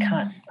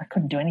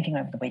couldn't do anything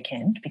over the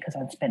weekend because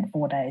I'd spent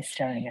 4 days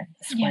staring at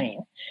the screen.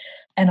 Yeah.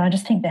 And I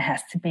just think there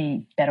has to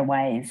be better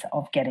ways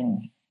of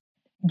getting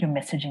your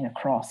messaging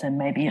across, and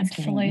maybe it's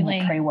giving you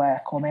more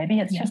pre-work, or maybe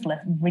it's just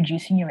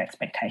reducing your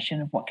expectation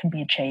of what can be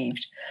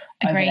achieved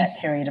over that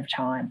period of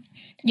time.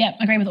 Yeah,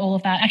 I agree with all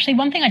of that. Actually,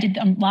 one thing I did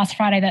last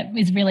Friday that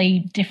is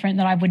really different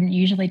that I wouldn't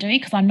usually do,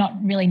 because I'm not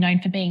really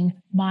known for being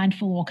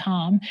mindful or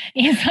calm,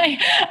 is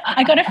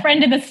I got a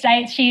friend in the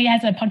States. She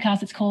has a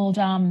podcast. It's called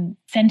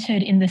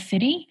Centered in the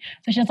City.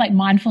 So she does like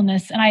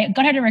mindfulness, and I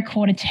got her to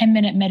record a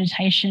 10-minute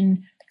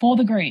meditation for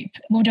the group.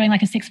 We were doing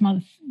like a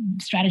 6-month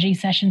strategy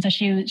session. So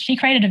she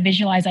created a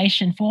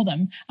visualization for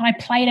them. And I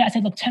played it. I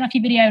said, look, turn off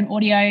your video and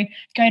audio,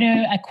 go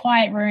to a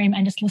quiet room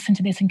and just listen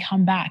to this and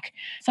come back.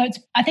 So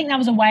I think that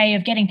was a way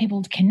of getting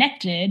people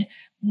connected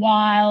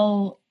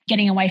while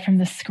getting away from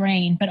the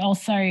screen, but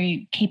also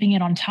keeping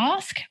it on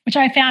task, which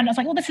I found, I was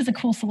like, well, this is a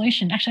cool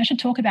solution. Actually, I should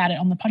talk about it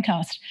on the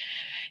podcast.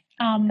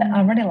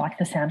 I really like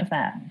the sound of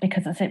that,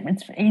 because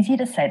it's easy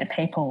to say to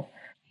people,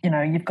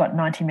 you've got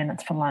 90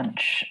 minutes for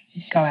lunch,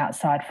 go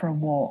outside for a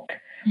walk,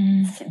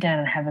 sit down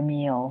and have a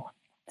meal,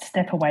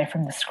 step away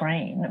from the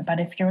screen. But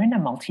if you're in a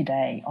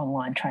multi-day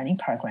online training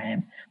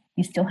program,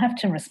 you still have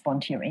to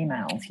respond to your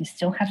emails. You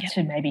still have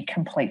to maybe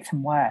complete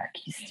some work.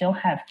 You still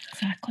have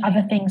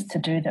other things to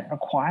do that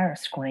require a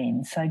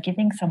screen. So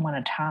giving someone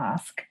a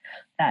task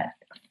that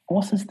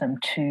forces them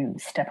to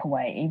step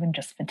away, even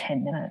just for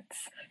 10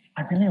 minutes,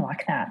 I really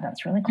like that.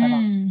 That's really clever.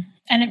 And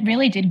it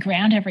really did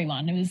ground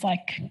everyone. It was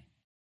like,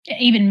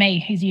 even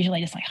me, who's usually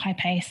just like high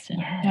paced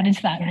and not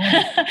into that.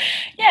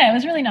 Yeah, it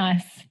was really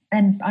nice.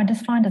 And I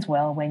just find as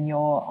well, when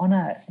you're on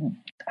a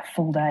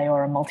full day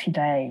or a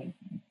multi-day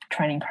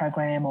training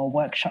program or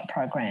workshop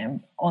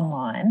program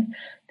online,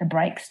 the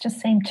breaks just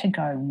seem to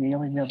go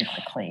really, really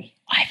quickly.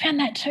 I found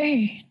that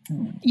too.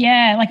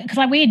 Yeah, like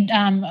because we had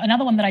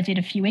another one that I did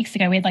a few weeks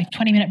ago. We had like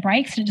 20-minute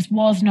breaks, and it just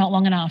was not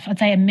long enough. I'd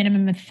say a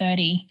minimum of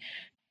 30.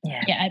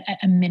 Yeah, at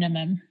a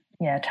minimum.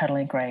 Yeah,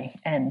 totally agree.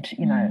 And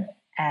you know,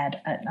 add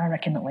I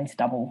reckon at least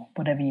double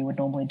whatever you would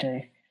normally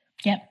do.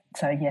 Yep.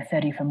 So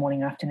 30 for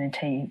morning, afternoon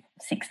tea,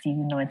 60,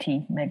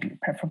 90, maybe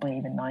preferably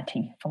even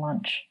 90 for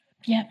lunch.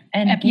 Yeah.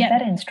 And give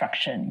that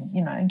instruction,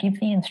 give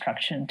the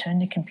instruction,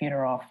 turn your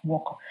computer off,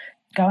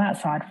 go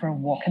outside for a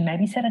walk, and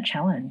maybe set a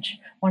challenge.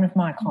 One of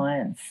my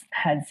clients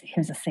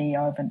who's a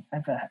CEO of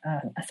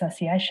an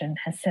association,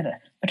 has set a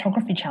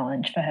photography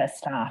challenge for her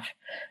staff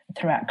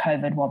throughout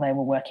COVID while they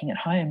were working at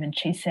home. And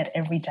she said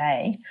every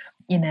day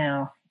in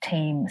our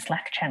team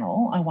Slack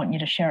channel, I want you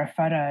to share a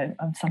photo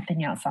of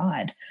something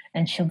outside.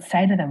 And she'll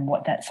say to them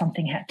what that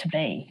something had to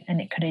be.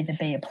 And it could either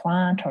be a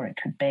plant, or it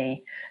could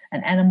be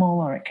an animal,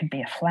 or it could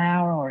be a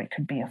flower, or it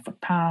could be a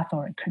footpath,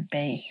 or it could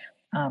be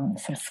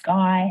some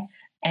sky.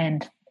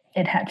 And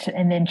it had to,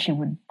 and then she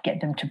would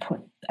get them to put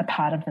a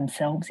part of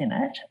themselves in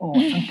it, or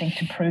something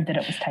to prove that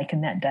it was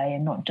taken that day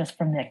and not just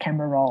from their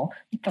camera roll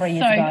 3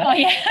 years ago. Oh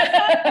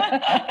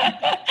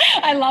yeah.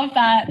 I love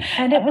that.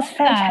 And it was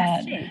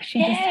fantastic.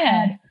 She just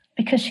had,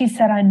 because she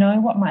said, I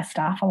know what my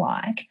staff are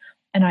like,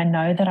 and I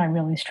know that I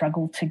really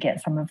struggle to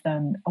get some of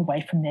them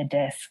away from their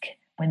desk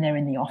when they're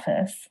in the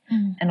office.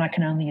 And I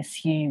can only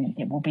assume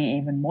it will be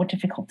even more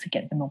difficult to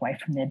get them away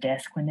from their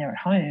desk when they're at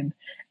home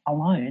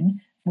alone,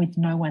 with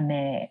no one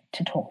there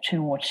to talk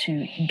to or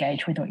to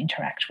engage with or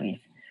interact with.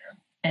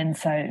 And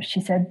so she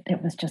said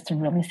it was just a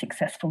really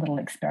successful little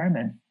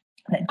experiment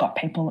that got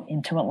people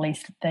into at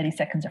least 30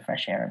 seconds of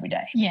fresh air every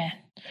day. Yeah,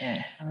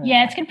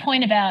 it's a good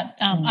point about,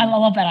 I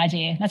love that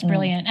idea. That's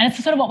brilliant. And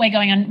it's sort of what we're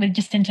going on with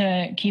just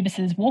into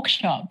Cubus's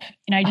workshop,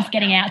 just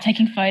getting out,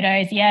 taking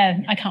photos. Yeah,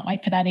 I can't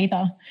wait for that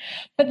either.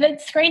 But the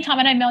screen time,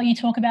 I know, Mel, you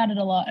talk about it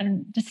a lot,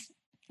 and just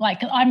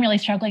like, I'm really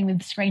struggling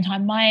with screen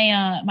time.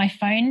 My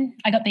phone,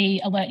 I got the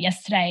alert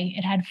yesterday.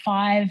 It had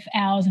 5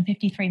 hours and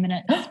 53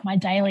 minutes, my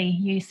daily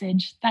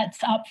usage.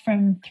 That's up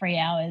from 3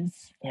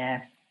 hours.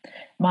 Yeah.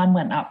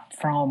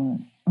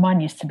 Mine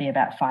used to be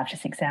about 5 to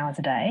 6 hours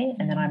a day,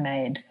 and then I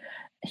made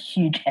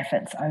huge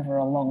efforts over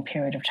a long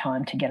period of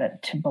time to get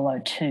it to below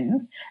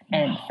 2.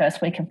 And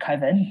first week of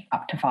COVID,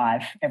 up to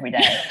 5 every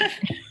day.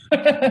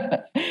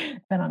 But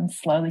I'm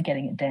slowly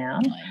getting it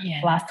down.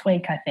 Last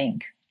week, I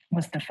think,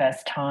 was the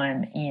first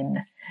time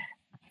in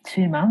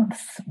 2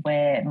 months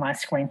where my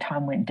screen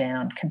time went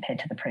down compared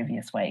to the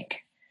previous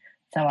week.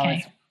 So I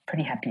was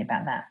pretty happy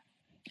about that.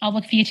 I'll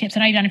look for your tips.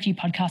 I know you've done a few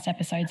podcast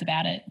episodes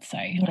about it, so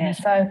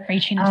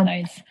reach into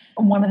those.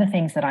 One of the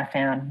things that I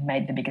found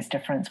made the biggest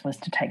difference was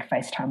to take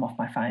FaceTime off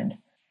my phone.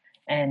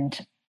 And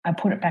I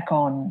put it back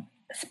on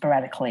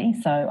sporadically.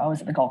 So I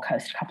was at the Gold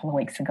Coast a couple of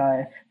weeks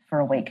ago for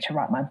a week to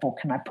write my book,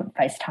 and I put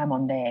FaceTime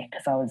on there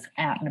because I was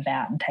out and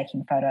about and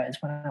taking photos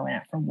when I went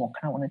out for a walk,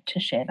 and I wanted to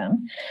share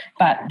them.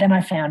 But then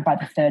I found by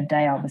the third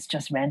day I was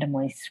just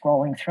randomly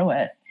scrolling through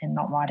it and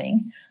not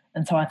writing.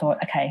 And so I thought,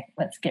 okay,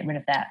 let's get rid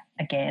of that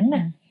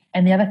again.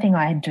 And the other thing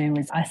I do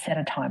is I set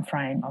a time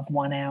frame of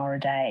 1 hour a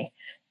day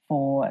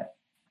for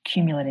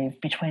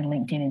cumulative between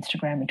LinkedIn,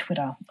 Instagram and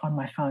Twitter on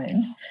my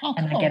phone.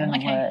 And I get an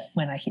alert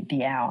when I hit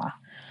the hour.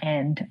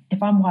 And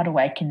if I'm wide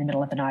awake in the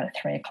middle of the night at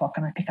 3 o'clock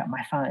and I pick up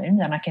my phone,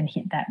 then I can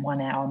hit that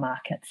 1 hour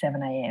mark at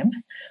 7 a.m.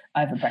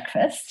 over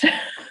breakfast.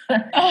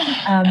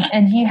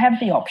 And you have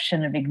the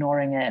option of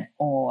ignoring it,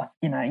 or,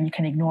 you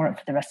can ignore it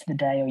for the rest of the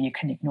day, or you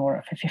can ignore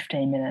it for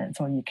 15 minutes,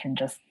 or you can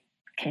just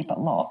keep it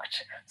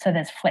locked. So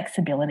there's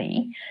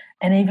flexibility.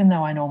 And even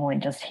though I normally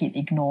just hit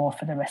ignore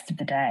for the rest of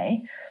the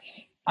day,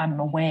 I'm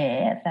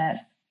aware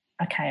that,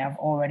 okay, I've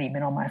already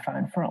been on my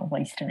phone for at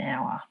least an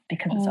hour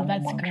because it's only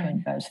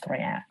monitoring those 3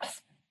 apps.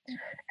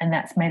 And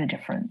that's made a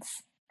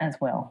difference as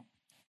well.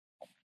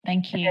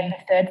 Thank you. And the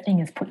third thing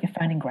is put your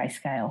phone in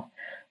grayscale,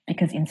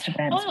 because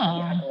Instagram's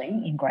really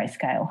ugly in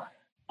grayscale.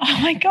 Oh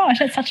my gosh,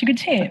 that's such a good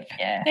tip.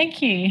 Yeah.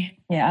 Thank you.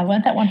 Yeah, I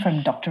learned that one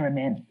from Dr.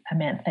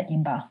 Amantha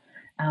Imber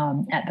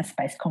at the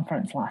Space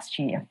Conference last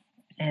year.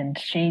 And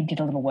she did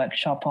a little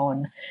workshop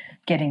on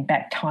getting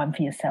back time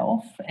for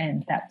yourself,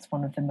 and that's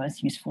one of the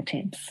most useful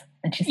tips.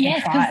 And she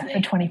said, try it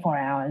for 24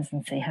 hours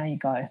and see how you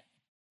go.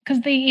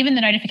 Because even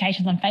the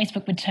notifications on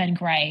Facebook would turn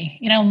grey.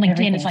 On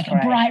LinkedIn it's like a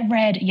bright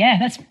red. Yeah,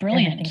 that's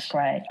brilliant. Everything's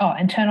great. Oh,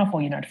 and turn off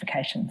all your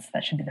notifications.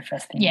 That should be the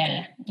first thing you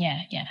do.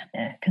 Yeah. Yeah,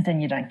 because then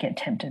you don't get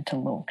tempted to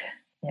look.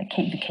 Yeah,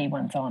 keep the key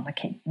ones on. I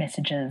keep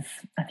messages.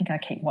 I think I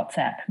keep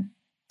WhatsApp,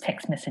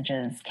 text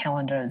messages,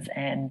 calendars,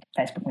 and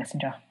Facebook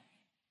Messenger.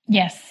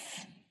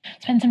 Yes.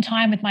 Spend some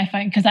time with my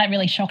phone, because that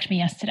really shocked me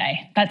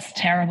yesterday. That's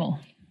terrible.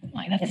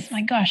 Like,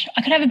 my gosh,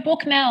 I could have a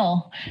book,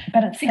 Mel.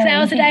 But it's 6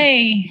 hours a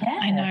day. Yeah,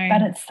 I know.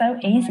 But it's so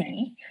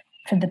easy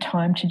for the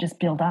time to just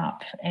build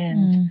up.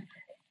 And,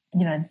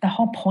 you know, the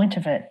whole point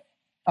of it,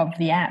 of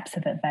the app,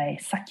 so that they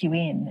suck you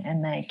in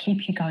and they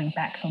keep you going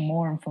back for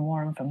more and for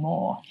more and for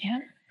more. Yeah.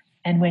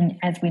 And when,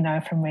 as we know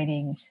from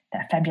reading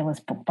that fabulous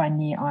book by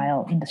Nir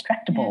Eyal,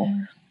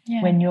 Indistractable,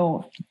 when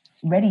you're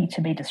ready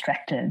to be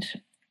distracted,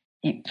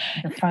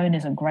 the phone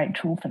is a great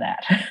tool for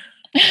that.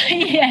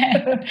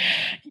 Yeah,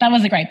 that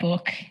was a great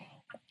book.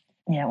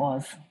 Yeah, it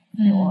was.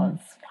 It was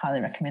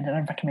highly recommended.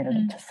 I've recommended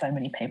it to so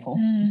many people.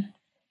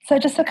 So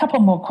just a couple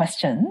more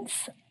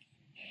questions.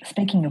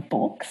 Speaking of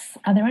books,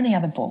 are there any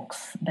other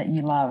books that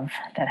you love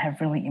that have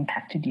really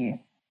impacted you?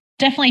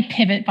 Definitely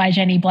Pivot by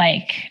Jenny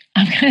Blake,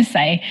 I'm going to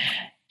say.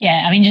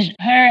 Yeah, I mean, just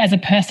her as a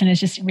person has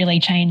just really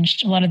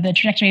changed a lot of the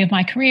trajectory of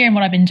my career and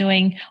what I've been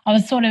doing.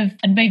 I'd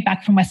moved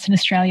back from Western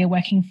Australia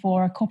working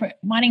for a corporate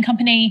mining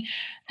company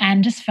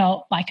and just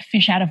felt like a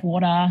fish out of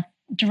water,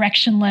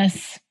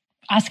 directionless,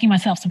 asking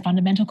myself some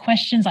fundamental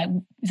questions like,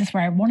 is this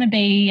where I want to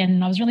be?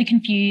 And I was really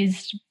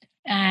confused.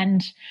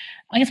 And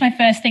I guess my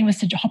first thing was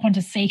to hop onto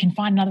Seek and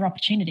find another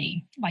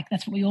opportunity. Like,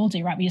 that's what we all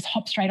do, right? We just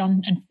hop straight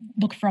on and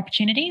look for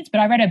opportunities. But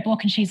I read her book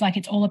and she's like,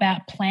 it's all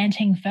about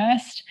planting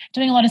first,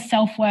 doing a lot of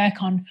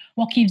self-work on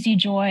what gives you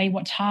joy,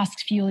 what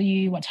tasks fuel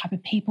you, what type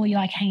of people you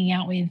like hanging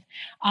out with,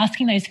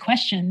 asking those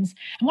questions.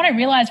 And what I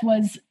realized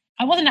was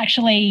I wasn't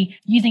actually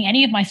using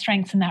any of my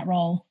strengths in that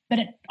role, but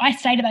I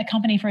stayed at that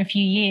company for a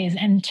few years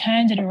and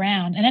turned it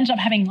around and ended up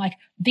having like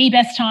the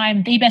best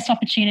time, the best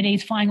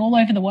opportunities, flying all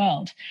over the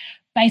world.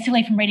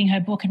 Basically from reading her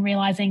book and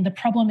realizing the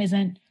problem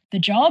isn't the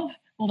job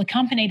or the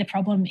company, the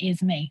problem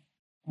is me.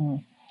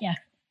 Yeah.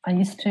 I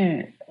used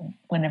to,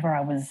 whenever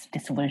I was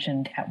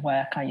disillusioned at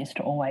work, I used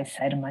to always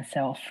say to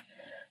myself,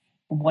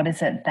 what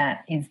is it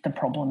that is the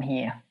problem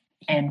here?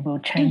 And will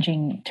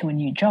changing to a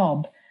new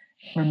job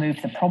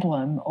remove the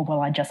problem, or will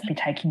I just be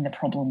taking the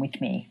problem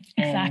with me?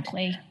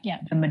 Exactly. Yeah.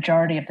 The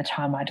majority of the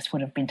time I just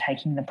would have been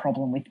taking the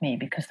problem with me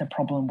because the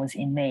problem was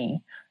in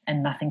me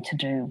and nothing to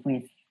do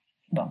with,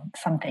 well,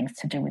 some things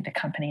to do with the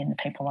company and the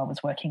people I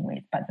was working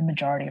with, but the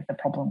majority of the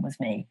problem was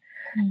me.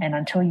 And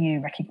until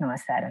you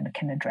recognise that and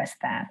can address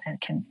that and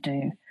can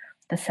do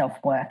the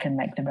self-work and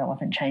make the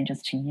relevant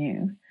changes to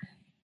you,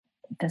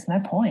 there's no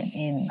point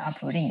in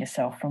uprooting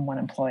yourself from one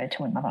employer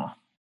to another.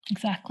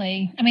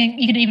 Exactly. I mean,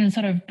 you could even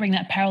sort of bring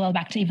that parallel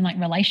back to even like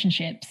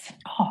relationships.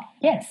 Oh,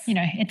 yes. You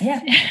know, it's,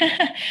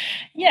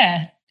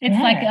 it's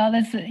like,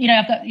 there's,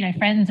 I've got,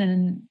 friends,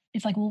 and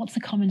it's like, well, what's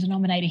the common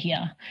denominator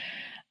here?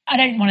 I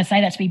don't want to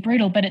say that to be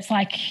brutal, but it's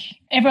like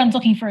everyone's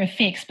looking for a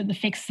fix, but the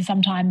fix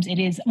sometimes it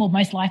is, well,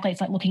 most likely it's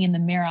like looking in the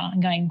mirror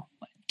and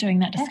doing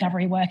that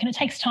discovery work. And it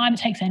takes time, it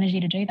takes energy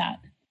to do that.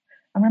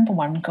 I remember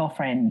one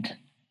girlfriend,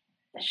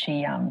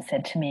 she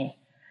said to me,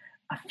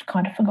 I've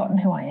kind of forgotten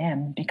who I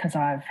am because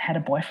I've had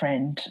a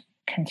boyfriend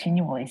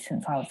continually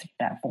since I was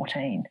about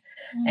 14.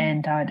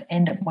 And I'd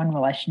end up one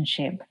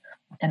relationship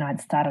and I'd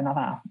start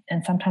another.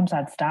 And sometimes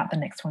I'd start the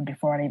next one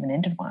before I'd even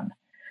ended one.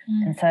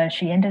 And so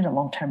she ended a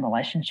long-term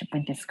relationship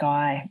with this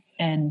guy,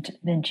 and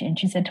then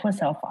she said to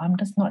herself, I'm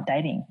just not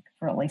dating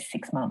for at least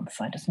 6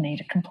 months. I just need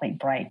a complete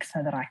break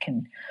so that I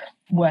can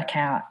work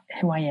out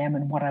who I am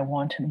and what I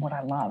want and what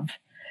I love.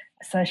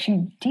 So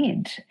she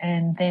did,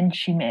 and then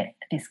she met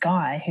this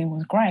guy who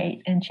was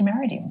great, and she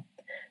married him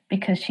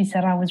because she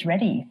said, I was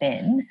ready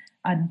then.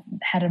 I'd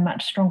had a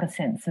much stronger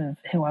sense of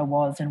who I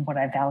was and what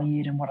I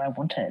valued and what I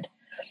wanted.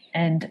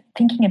 And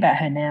thinking about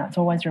her now, it's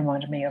always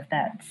reminded me of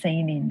that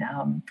scene in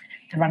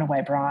The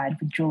Runaway Bride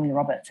with Julia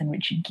Roberts and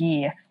Richard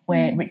Gere,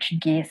 where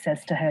Richard Gere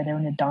says to her, they're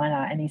in a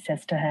diner, and he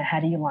says to her, how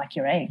do you like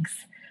your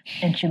eggs?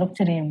 And she looked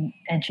at him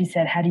and she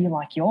said, how do you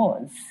like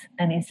yours?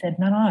 And he said,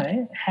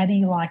 no, how do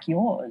you like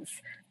yours?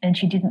 And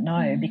she didn't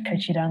know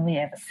because she'd only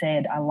ever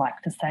said, I like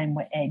the same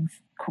way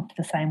eggs cooked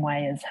the same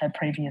way as her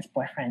previous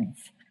boyfriends.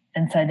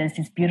 And so there's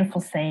this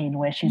beautiful scene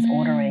where she's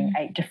ordering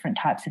 8 different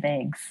types of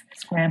eggs,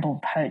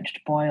 scrambled,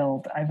 poached,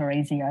 boiled, over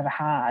easy, over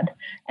hard,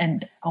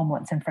 and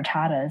omelettes and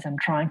frittatas,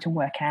 and trying to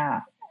work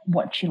out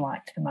what she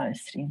liked the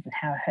most in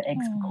how her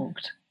eggs were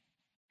cooked.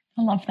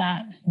 I love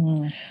that.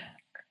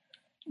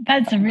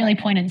 That's a really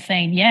poignant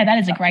scene. Yeah, that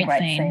is a great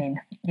scene.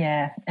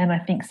 Yeah, and I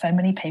think so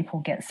many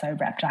people get so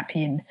wrapped up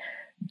in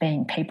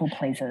being people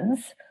pleasers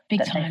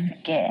Big that time. they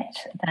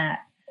forget that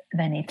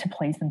they need to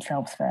please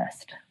themselves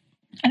first.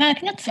 And I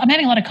think I'm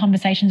having a lot of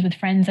conversations with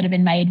friends that have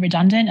been made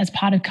redundant as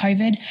part of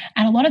COVID.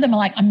 And a lot of them are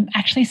like, I'm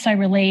actually so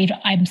relieved.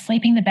 I'm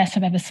sleeping the best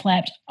I've ever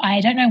slept.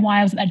 I don't know why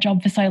I was at that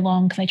job for so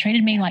long because they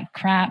treated me like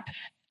crap.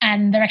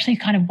 And they're actually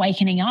kind of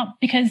wakening up,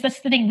 because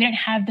that's the thing. We don't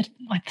have this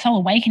whole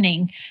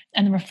awakening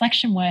and the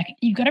reflection work.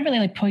 You've got to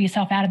really pull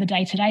yourself out of the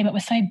day to day, but we're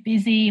so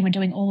busy and we're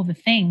doing all of the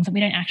things that we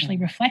don't actually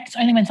reflect. It's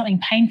only when something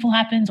painful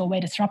happens or we're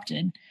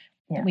disrupted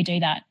that we do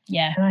that.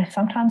 Yeah. And I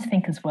sometimes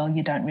think as well,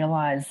 you don't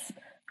realise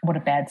what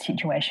a bad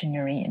situation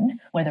you're in,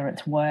 whether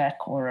it's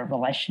work or a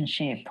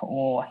relationship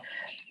or,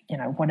 you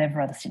know, whatever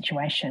other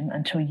situation,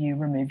 until you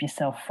remove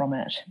yourself from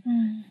it.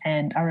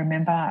 And I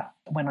remember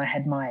when I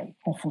had my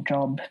awful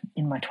job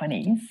in my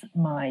 20s,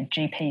 my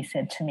GP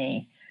said to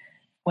me,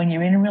 when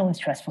you're in a really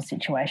stressful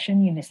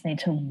situation, you just need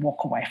to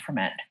walk away from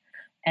it.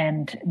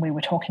 And we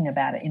were talking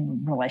about it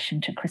in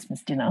relation to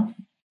Christmas dinner,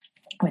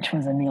 which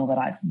was a meal that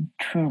I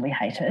truly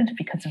hated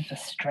because of the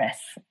stress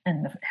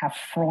and how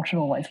fraught it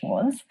always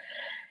was.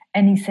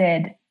 And he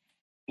said,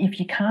 if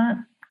you can't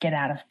get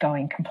out of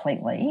going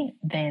completely,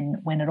 then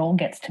when it all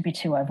gets to be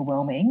too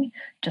overwhelming,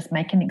 just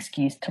make an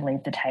excuse to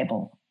leave the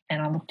table.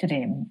 And I looked at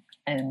him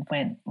and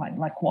went,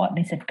 like what? And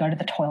he said, go to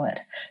the toilet.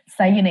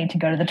 Say you need to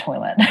go to the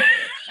toilet.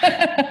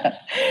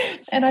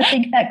 And I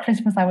think that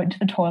Christmas I went to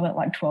the toilet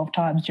like 12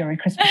 times during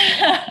Christmas.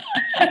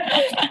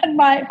 And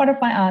one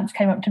of my aunts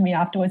came up to me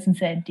afterwards and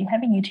said, do you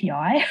have a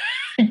UTI?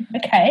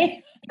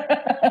 Okay.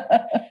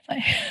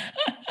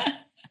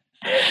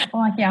 I'm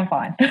like, yeah, I'm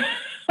fine.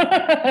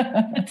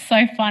 It's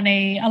so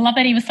funny. I love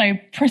that he was so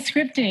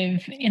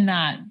prescriptive in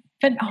that.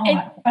 But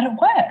it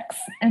works.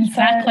 And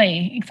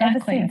exactly. Ever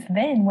since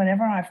then,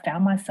 whenever I've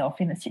found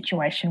myself in a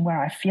situation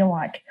where I feel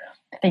like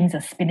things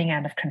are spinning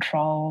out of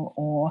control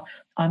or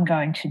I'm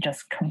going to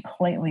just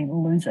completely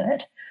lose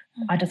it,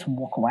 I just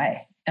walk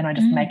away and I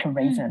just make a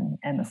reason.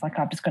 And it's like,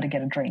 I've just got to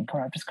get a drink,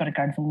 or I've just got to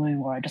go to the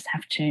loo, or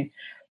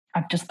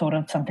I've just thought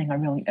of something I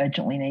really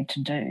urgently need to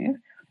do.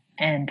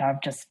 And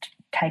I've just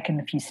taken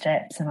a few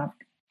steps, and I've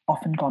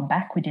often gone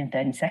back within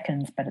 30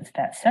 seconds, but it's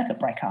that circuit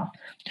breaker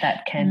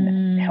that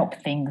can help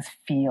things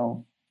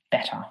feel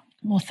better.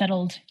 More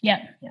settled,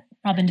 yeah.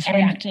 Rather than just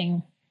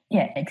reacting.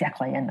 Yeah,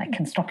 exactly. And that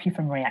can stop you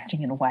from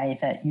reacting in a way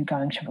that you're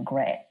going to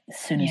regret as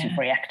soon as you've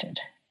reacted.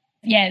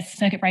 Yes,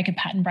 circuit breaker,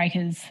 pattern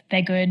breakers,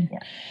 they're good. Yeah.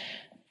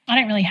 I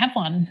don't really have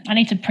one. I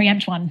need to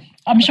preempt one.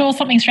 I'm sure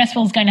something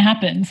stressful is going to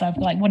happen. So I'm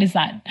like, what is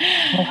that?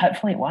 Well,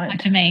 hopefully it won't. Like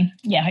to me.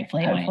 Yeah,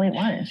 hopefully it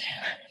won't.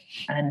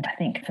 And I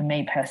think for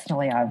me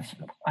personally,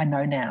 I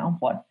know now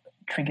what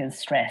triggers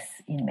stress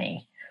in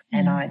me.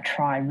 And I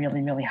try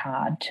really, really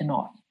hard to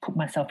not put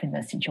myself in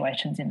those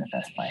situations in the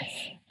first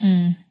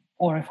place.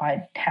 Or if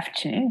I have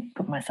to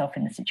put myself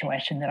in a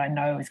situation that I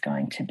know is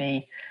going to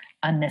be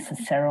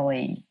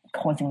unnecessarily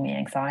causing me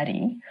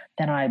anxiety,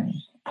 then I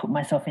put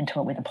myself into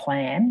it with a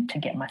plan to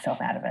get myself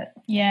out of it.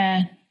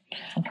 Yeah.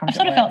 Sometimes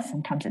it works,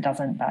 sometimes it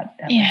doesn't, but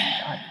at least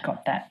I've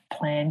got that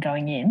plan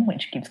going in,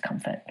 which gives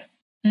comfort.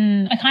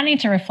 I kind of need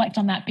to reflect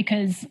on that,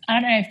 because I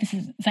don't know if this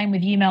is the same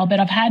with you, Mel, but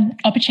I've had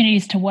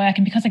opportunities to work,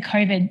 and because of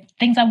COVID,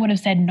 things I would have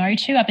said no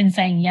to, I've been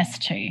saying yes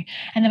to.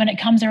 And then when it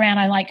comes around,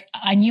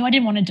 I knew I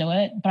didn't want to do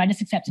it, but I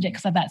just accepted it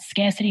because of that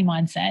scarcity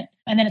mindset.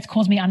 And then it's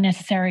caused me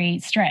unnecessary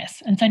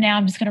stress. And so now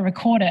I'm just going to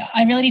record it.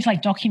 I really need to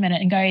document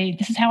it and go,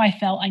 this is how I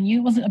felt. I knew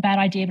it wasn't a bad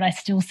idea, but I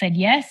still said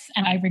yes.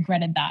 And I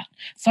regretted that.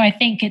 So I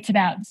think it's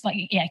about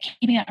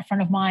keeping that in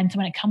front of mind. So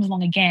when it comes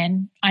along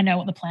again, I know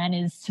what the plan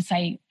is to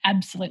say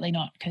absolutely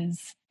not,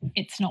 because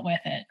it's not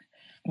worth it.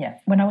 Yeah.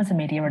 When I was a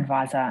media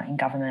advisor in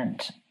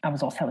government, I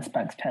was also a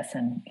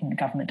spokesperson in the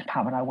government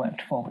department I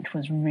worked for, which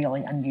was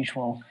really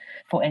unusual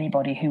for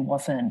anybody who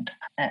wasn't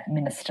a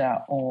minister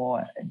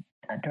or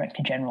a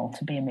Director General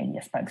to be a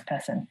media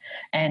spokesperson.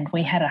 And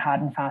we had a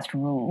hard and fast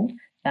rule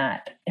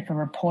that if a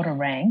reporter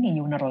rang,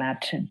 you were not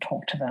allowed to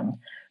talk to them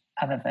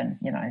other than,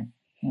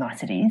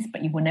 niceties,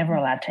 but you were never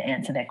allowed to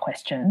answer their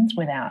questions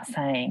without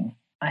saying,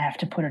 I have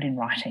to put it in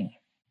writing.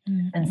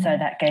 And so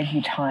that gave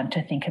you time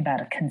to think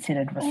about a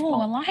considered response.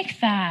 Oh, I like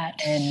that.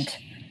 And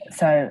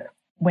so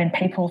when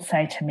people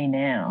say to me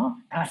now,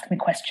 ask me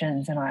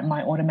questions, and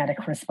my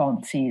automatic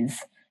response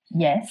is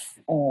yes,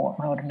 or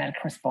my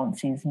automatic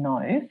response is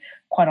no,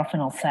 quite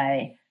often I'll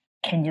say,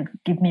 can you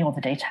give me all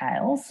the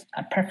details?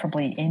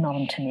 Preferably email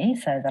them to me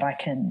so that I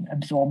can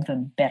absorb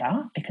them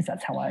better, because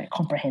that's how I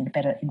comprehend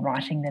better in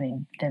writing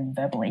than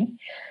verbally.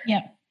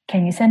 Yeah.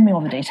 Can you send me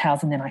all the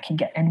details, and then I can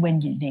and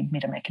when you need me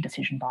to make a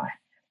decision by,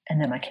 and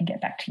then I can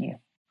get back to you.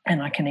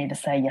 And I can either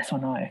say yes or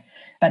no.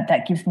 But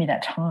that gives me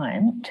that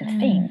time to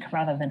think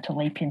rather than to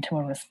leap into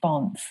a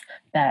response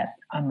that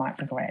I might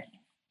regret.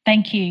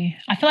 Thank you.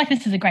 I feel like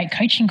this is a great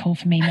coaching call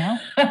for me, Mel.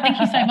 Thank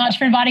you so much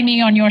for inviting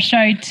me on your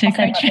show to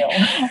coach.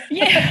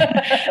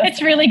 Yeah,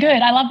 it's really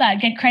good. I love that.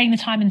 Creating the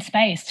time and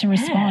space to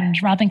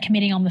respond rather than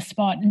committing on the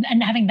spot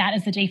and having that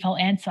as the default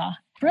answer.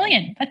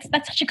 Brilliant.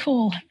 That's such a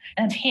cool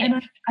tip.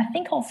 And I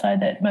think also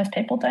that most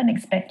people don't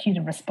expect you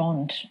to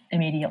respond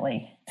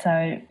immediately. So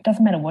it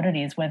doesn't matter what it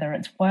is, whether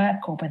it's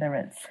work or whether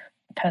it's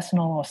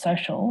personal or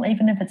social,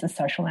 even if it's a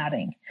social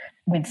outing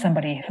with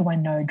somebody who I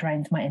know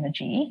drains my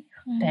energy,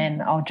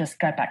 then I'll just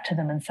go back to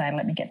them and say,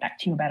 let me get back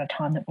to you about a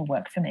time that will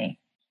work for me,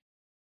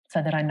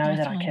 so that I know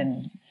that I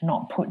can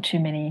not put too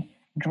many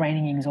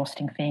draining,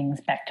 exhausting things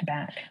back to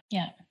back.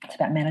 Yeah. It's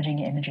about managing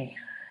your energy.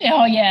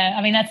 Oh, yeah.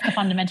 I mean, that's the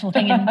fundamental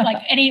thing in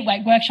any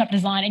workshop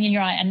design. And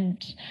you're right.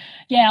 And,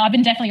 I've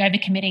been definitely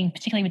overcommitting,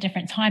 particularly with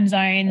different time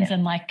zones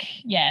and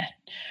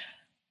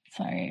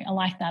So I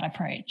like that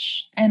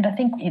approach. And I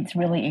think it's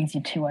really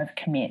easy to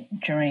overcommit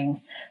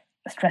during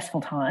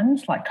stressful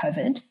times like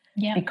COVID,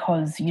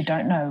 because you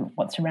don't know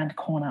what's around the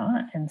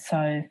corner. And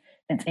so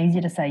it's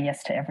easier to say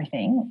yes to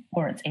everything,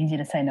 or it's easier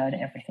to say no to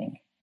everything.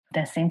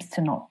 There seems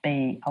to not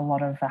be a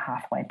lot of a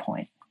halfway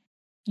point.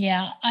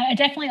 Yeah, I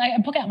definitely I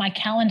book out my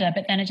calendar,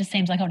 but then it just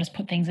seems like I'll just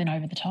put things in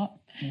over the top.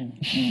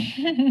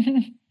 Mm-hmm.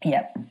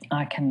 Yep,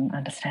 I can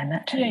understand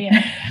that too.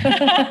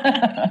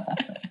 Yeah.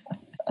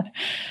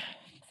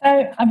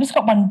 So I've just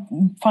got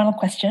one final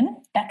question,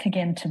 back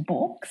again to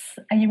books.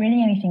 Are you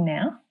reading anything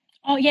now?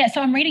 Oh, yeah. So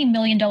I'm reading $1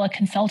 Million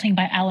Consulting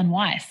by Alan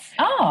Weiss.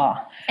 Oh,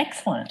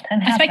 excellent.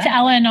 And I spoke to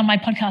Alan on my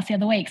podcast the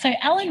other week. So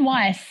Alan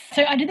Weiss,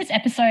 so I did this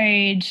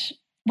episode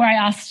where I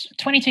asked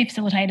 22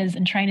 facilitators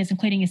and trainers,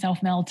 including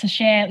yourself, Mel, to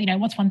share,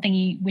 what's one thing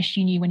you wish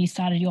you knew when you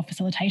started your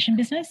facilitation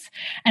business?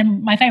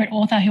 And my favorite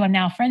author, who I'm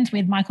now friends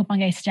with, Michael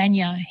Bungay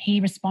Stania,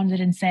 he responded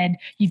and said,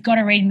 you've got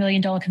to read $1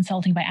 Million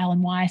Consulting by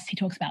Alan Weiss. He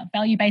talks about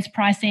value-based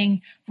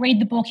pricing. Read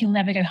the book, you'll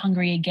never go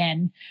hungry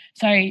again.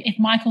 So if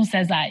Michael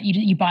says that,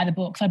 you buy the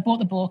book. So I bought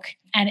the book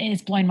and it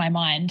has blown my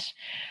mind.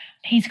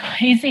 He's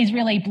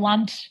really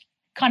blunt,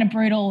 kind of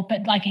brutal,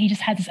 but he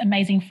just has this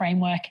amazing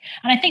framework.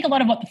 And I think a lot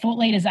of what the thought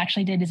leaders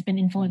actually did has been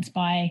influenced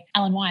by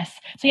Alan Weiss.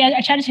 So yeah,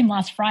 I chatted to him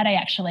last Friday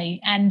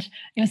actually, and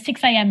it was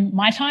 6 a.m.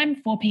 my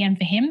time, 4 p.m.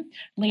 for him.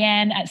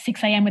 Leanne at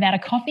 6 a.m. without a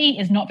coffee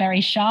is not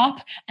very sharp,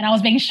 and I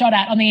was being shot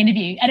at on the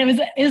interview, and it was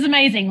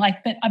amazing.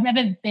 But I've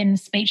never been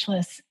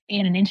speechless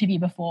in an interview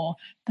before.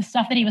 The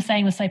stuff that he was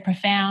saying was so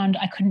profound.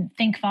 I couldn't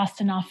think fast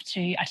enough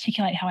to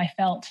articulate how I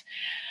felt.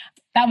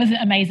 That was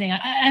amazing.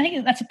 I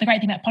think that's the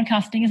great thing about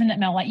podcasting, isn't it,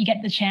 Mel? You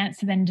get the chance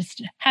to then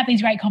just have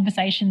these great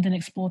conversations and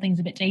explore things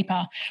a bit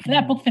deeper. But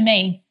that book for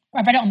me,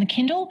 I've read it on the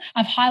Kindle.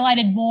 I've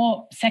highlighted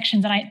more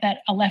sections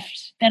that are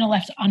left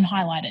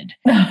unhighlighted.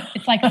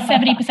 It's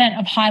 70%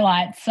 of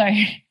highlights. So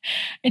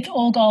it's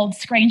all gold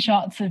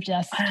screenshots of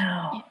just,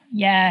 wow.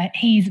 Yeah,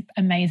 he's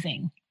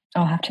amazing.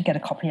 I'll have to get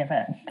a copy of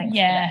it. Thanks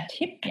for that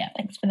tip. Yeah,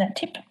 thanks for that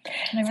tip.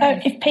 No so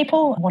if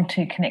people want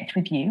to connect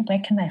with you, where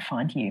can they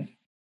find you?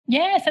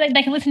 Yeah, so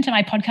they can listen to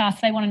my podcast.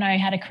 They want to know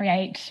how to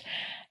create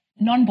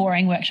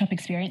non-boring workshop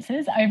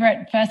experiences over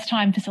at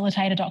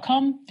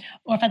firsttimefacilitator.com,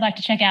 or if I'd like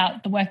to check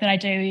out the work that I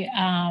do,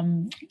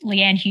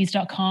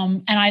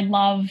 leannehughes.com. And I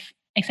love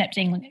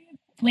accepting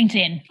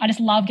LinkedIn. I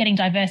just love getting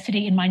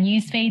diversity in my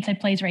newsfeed, so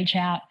please reach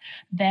out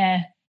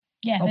there.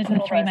 Yeah, those are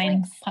the three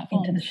main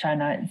platforms. Into the show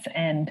notes.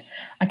 And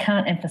I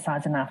can't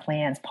emphasize enough,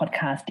 Leanne's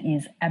podcast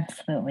is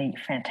absolutely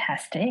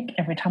fantastic.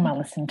 Every time I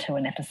listen to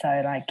an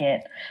episode, I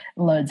get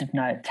loads of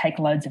notes, take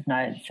loads of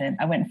notes. And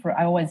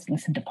I always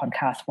listen to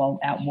podcasts while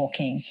out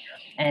walking.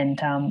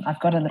 And I've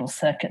got a little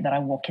circuit that I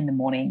walk in the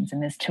mornings,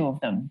 and there's two of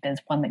them.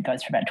 There's one that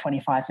goes for about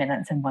 25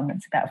 minutes and one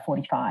that's about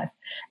 45.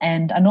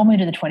 And I normally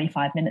do the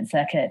 25-minute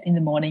circuit in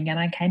the morning. And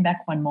I came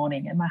back one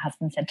morning and my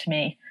husband said to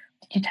me,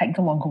 did you take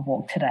the longer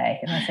walk today?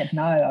 And I said,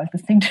 no, I was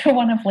listening to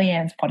one of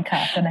Leanne's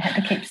podcasts and I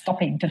had to keep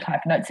stopping to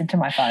type notes into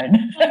my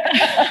phone.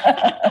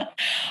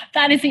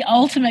 That is the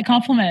ultimate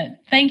compliment.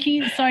 Thank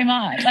you so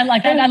much. I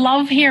like that. I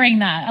love hearing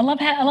that. I love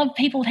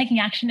people taking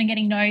action and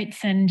getting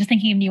notes and just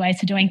thinking of new ways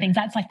to doing things.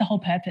 That's the whole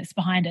purpose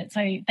behind it. So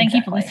thank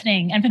you for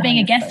listening and for being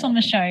a guest on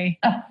the show.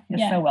 Oh,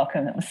 you're so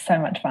welcome. It was so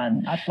much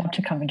fun. I'd love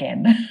to come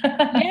again.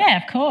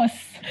 Yeah, of course.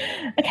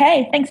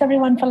 Okay, thanks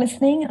everyone for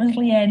listening. It was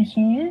Leanne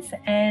Hughes,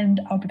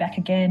 and I'll be back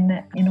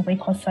again in a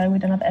week or so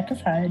with another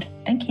episode.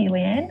 Thank you,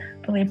 Leanne.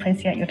 Really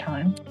appreciate your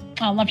time.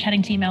 I love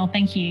chatting to you, Mel.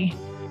 Thank you.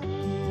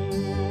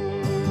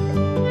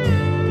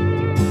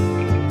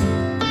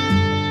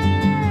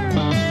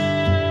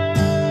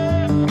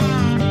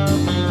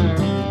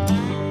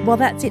 Well,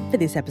 that's it for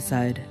this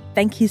episode.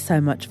 Thank you so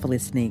much for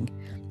listening.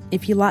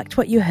 If you liked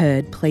what you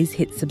heard, please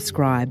hit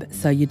subscribe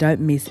so you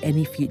don't miss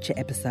any future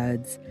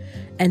episodes.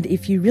 And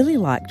if you really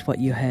liked what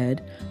you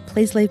heard,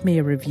 please leave me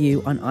a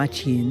review on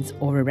iTunes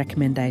or a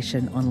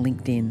recommendation on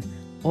LinkedIn,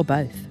 or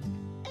both.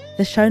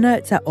 The show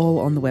notes are all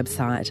on the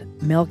website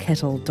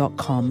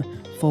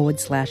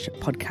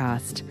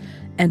melkettle.com/podcast.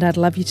 And I'd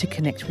love you to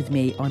connect with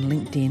me on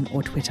LinkedIn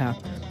or Twitter.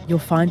 You'll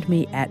find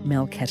me at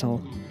Mel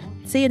Kettle.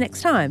 See you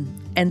next time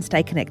and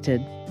stay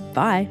connected.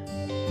 Bye.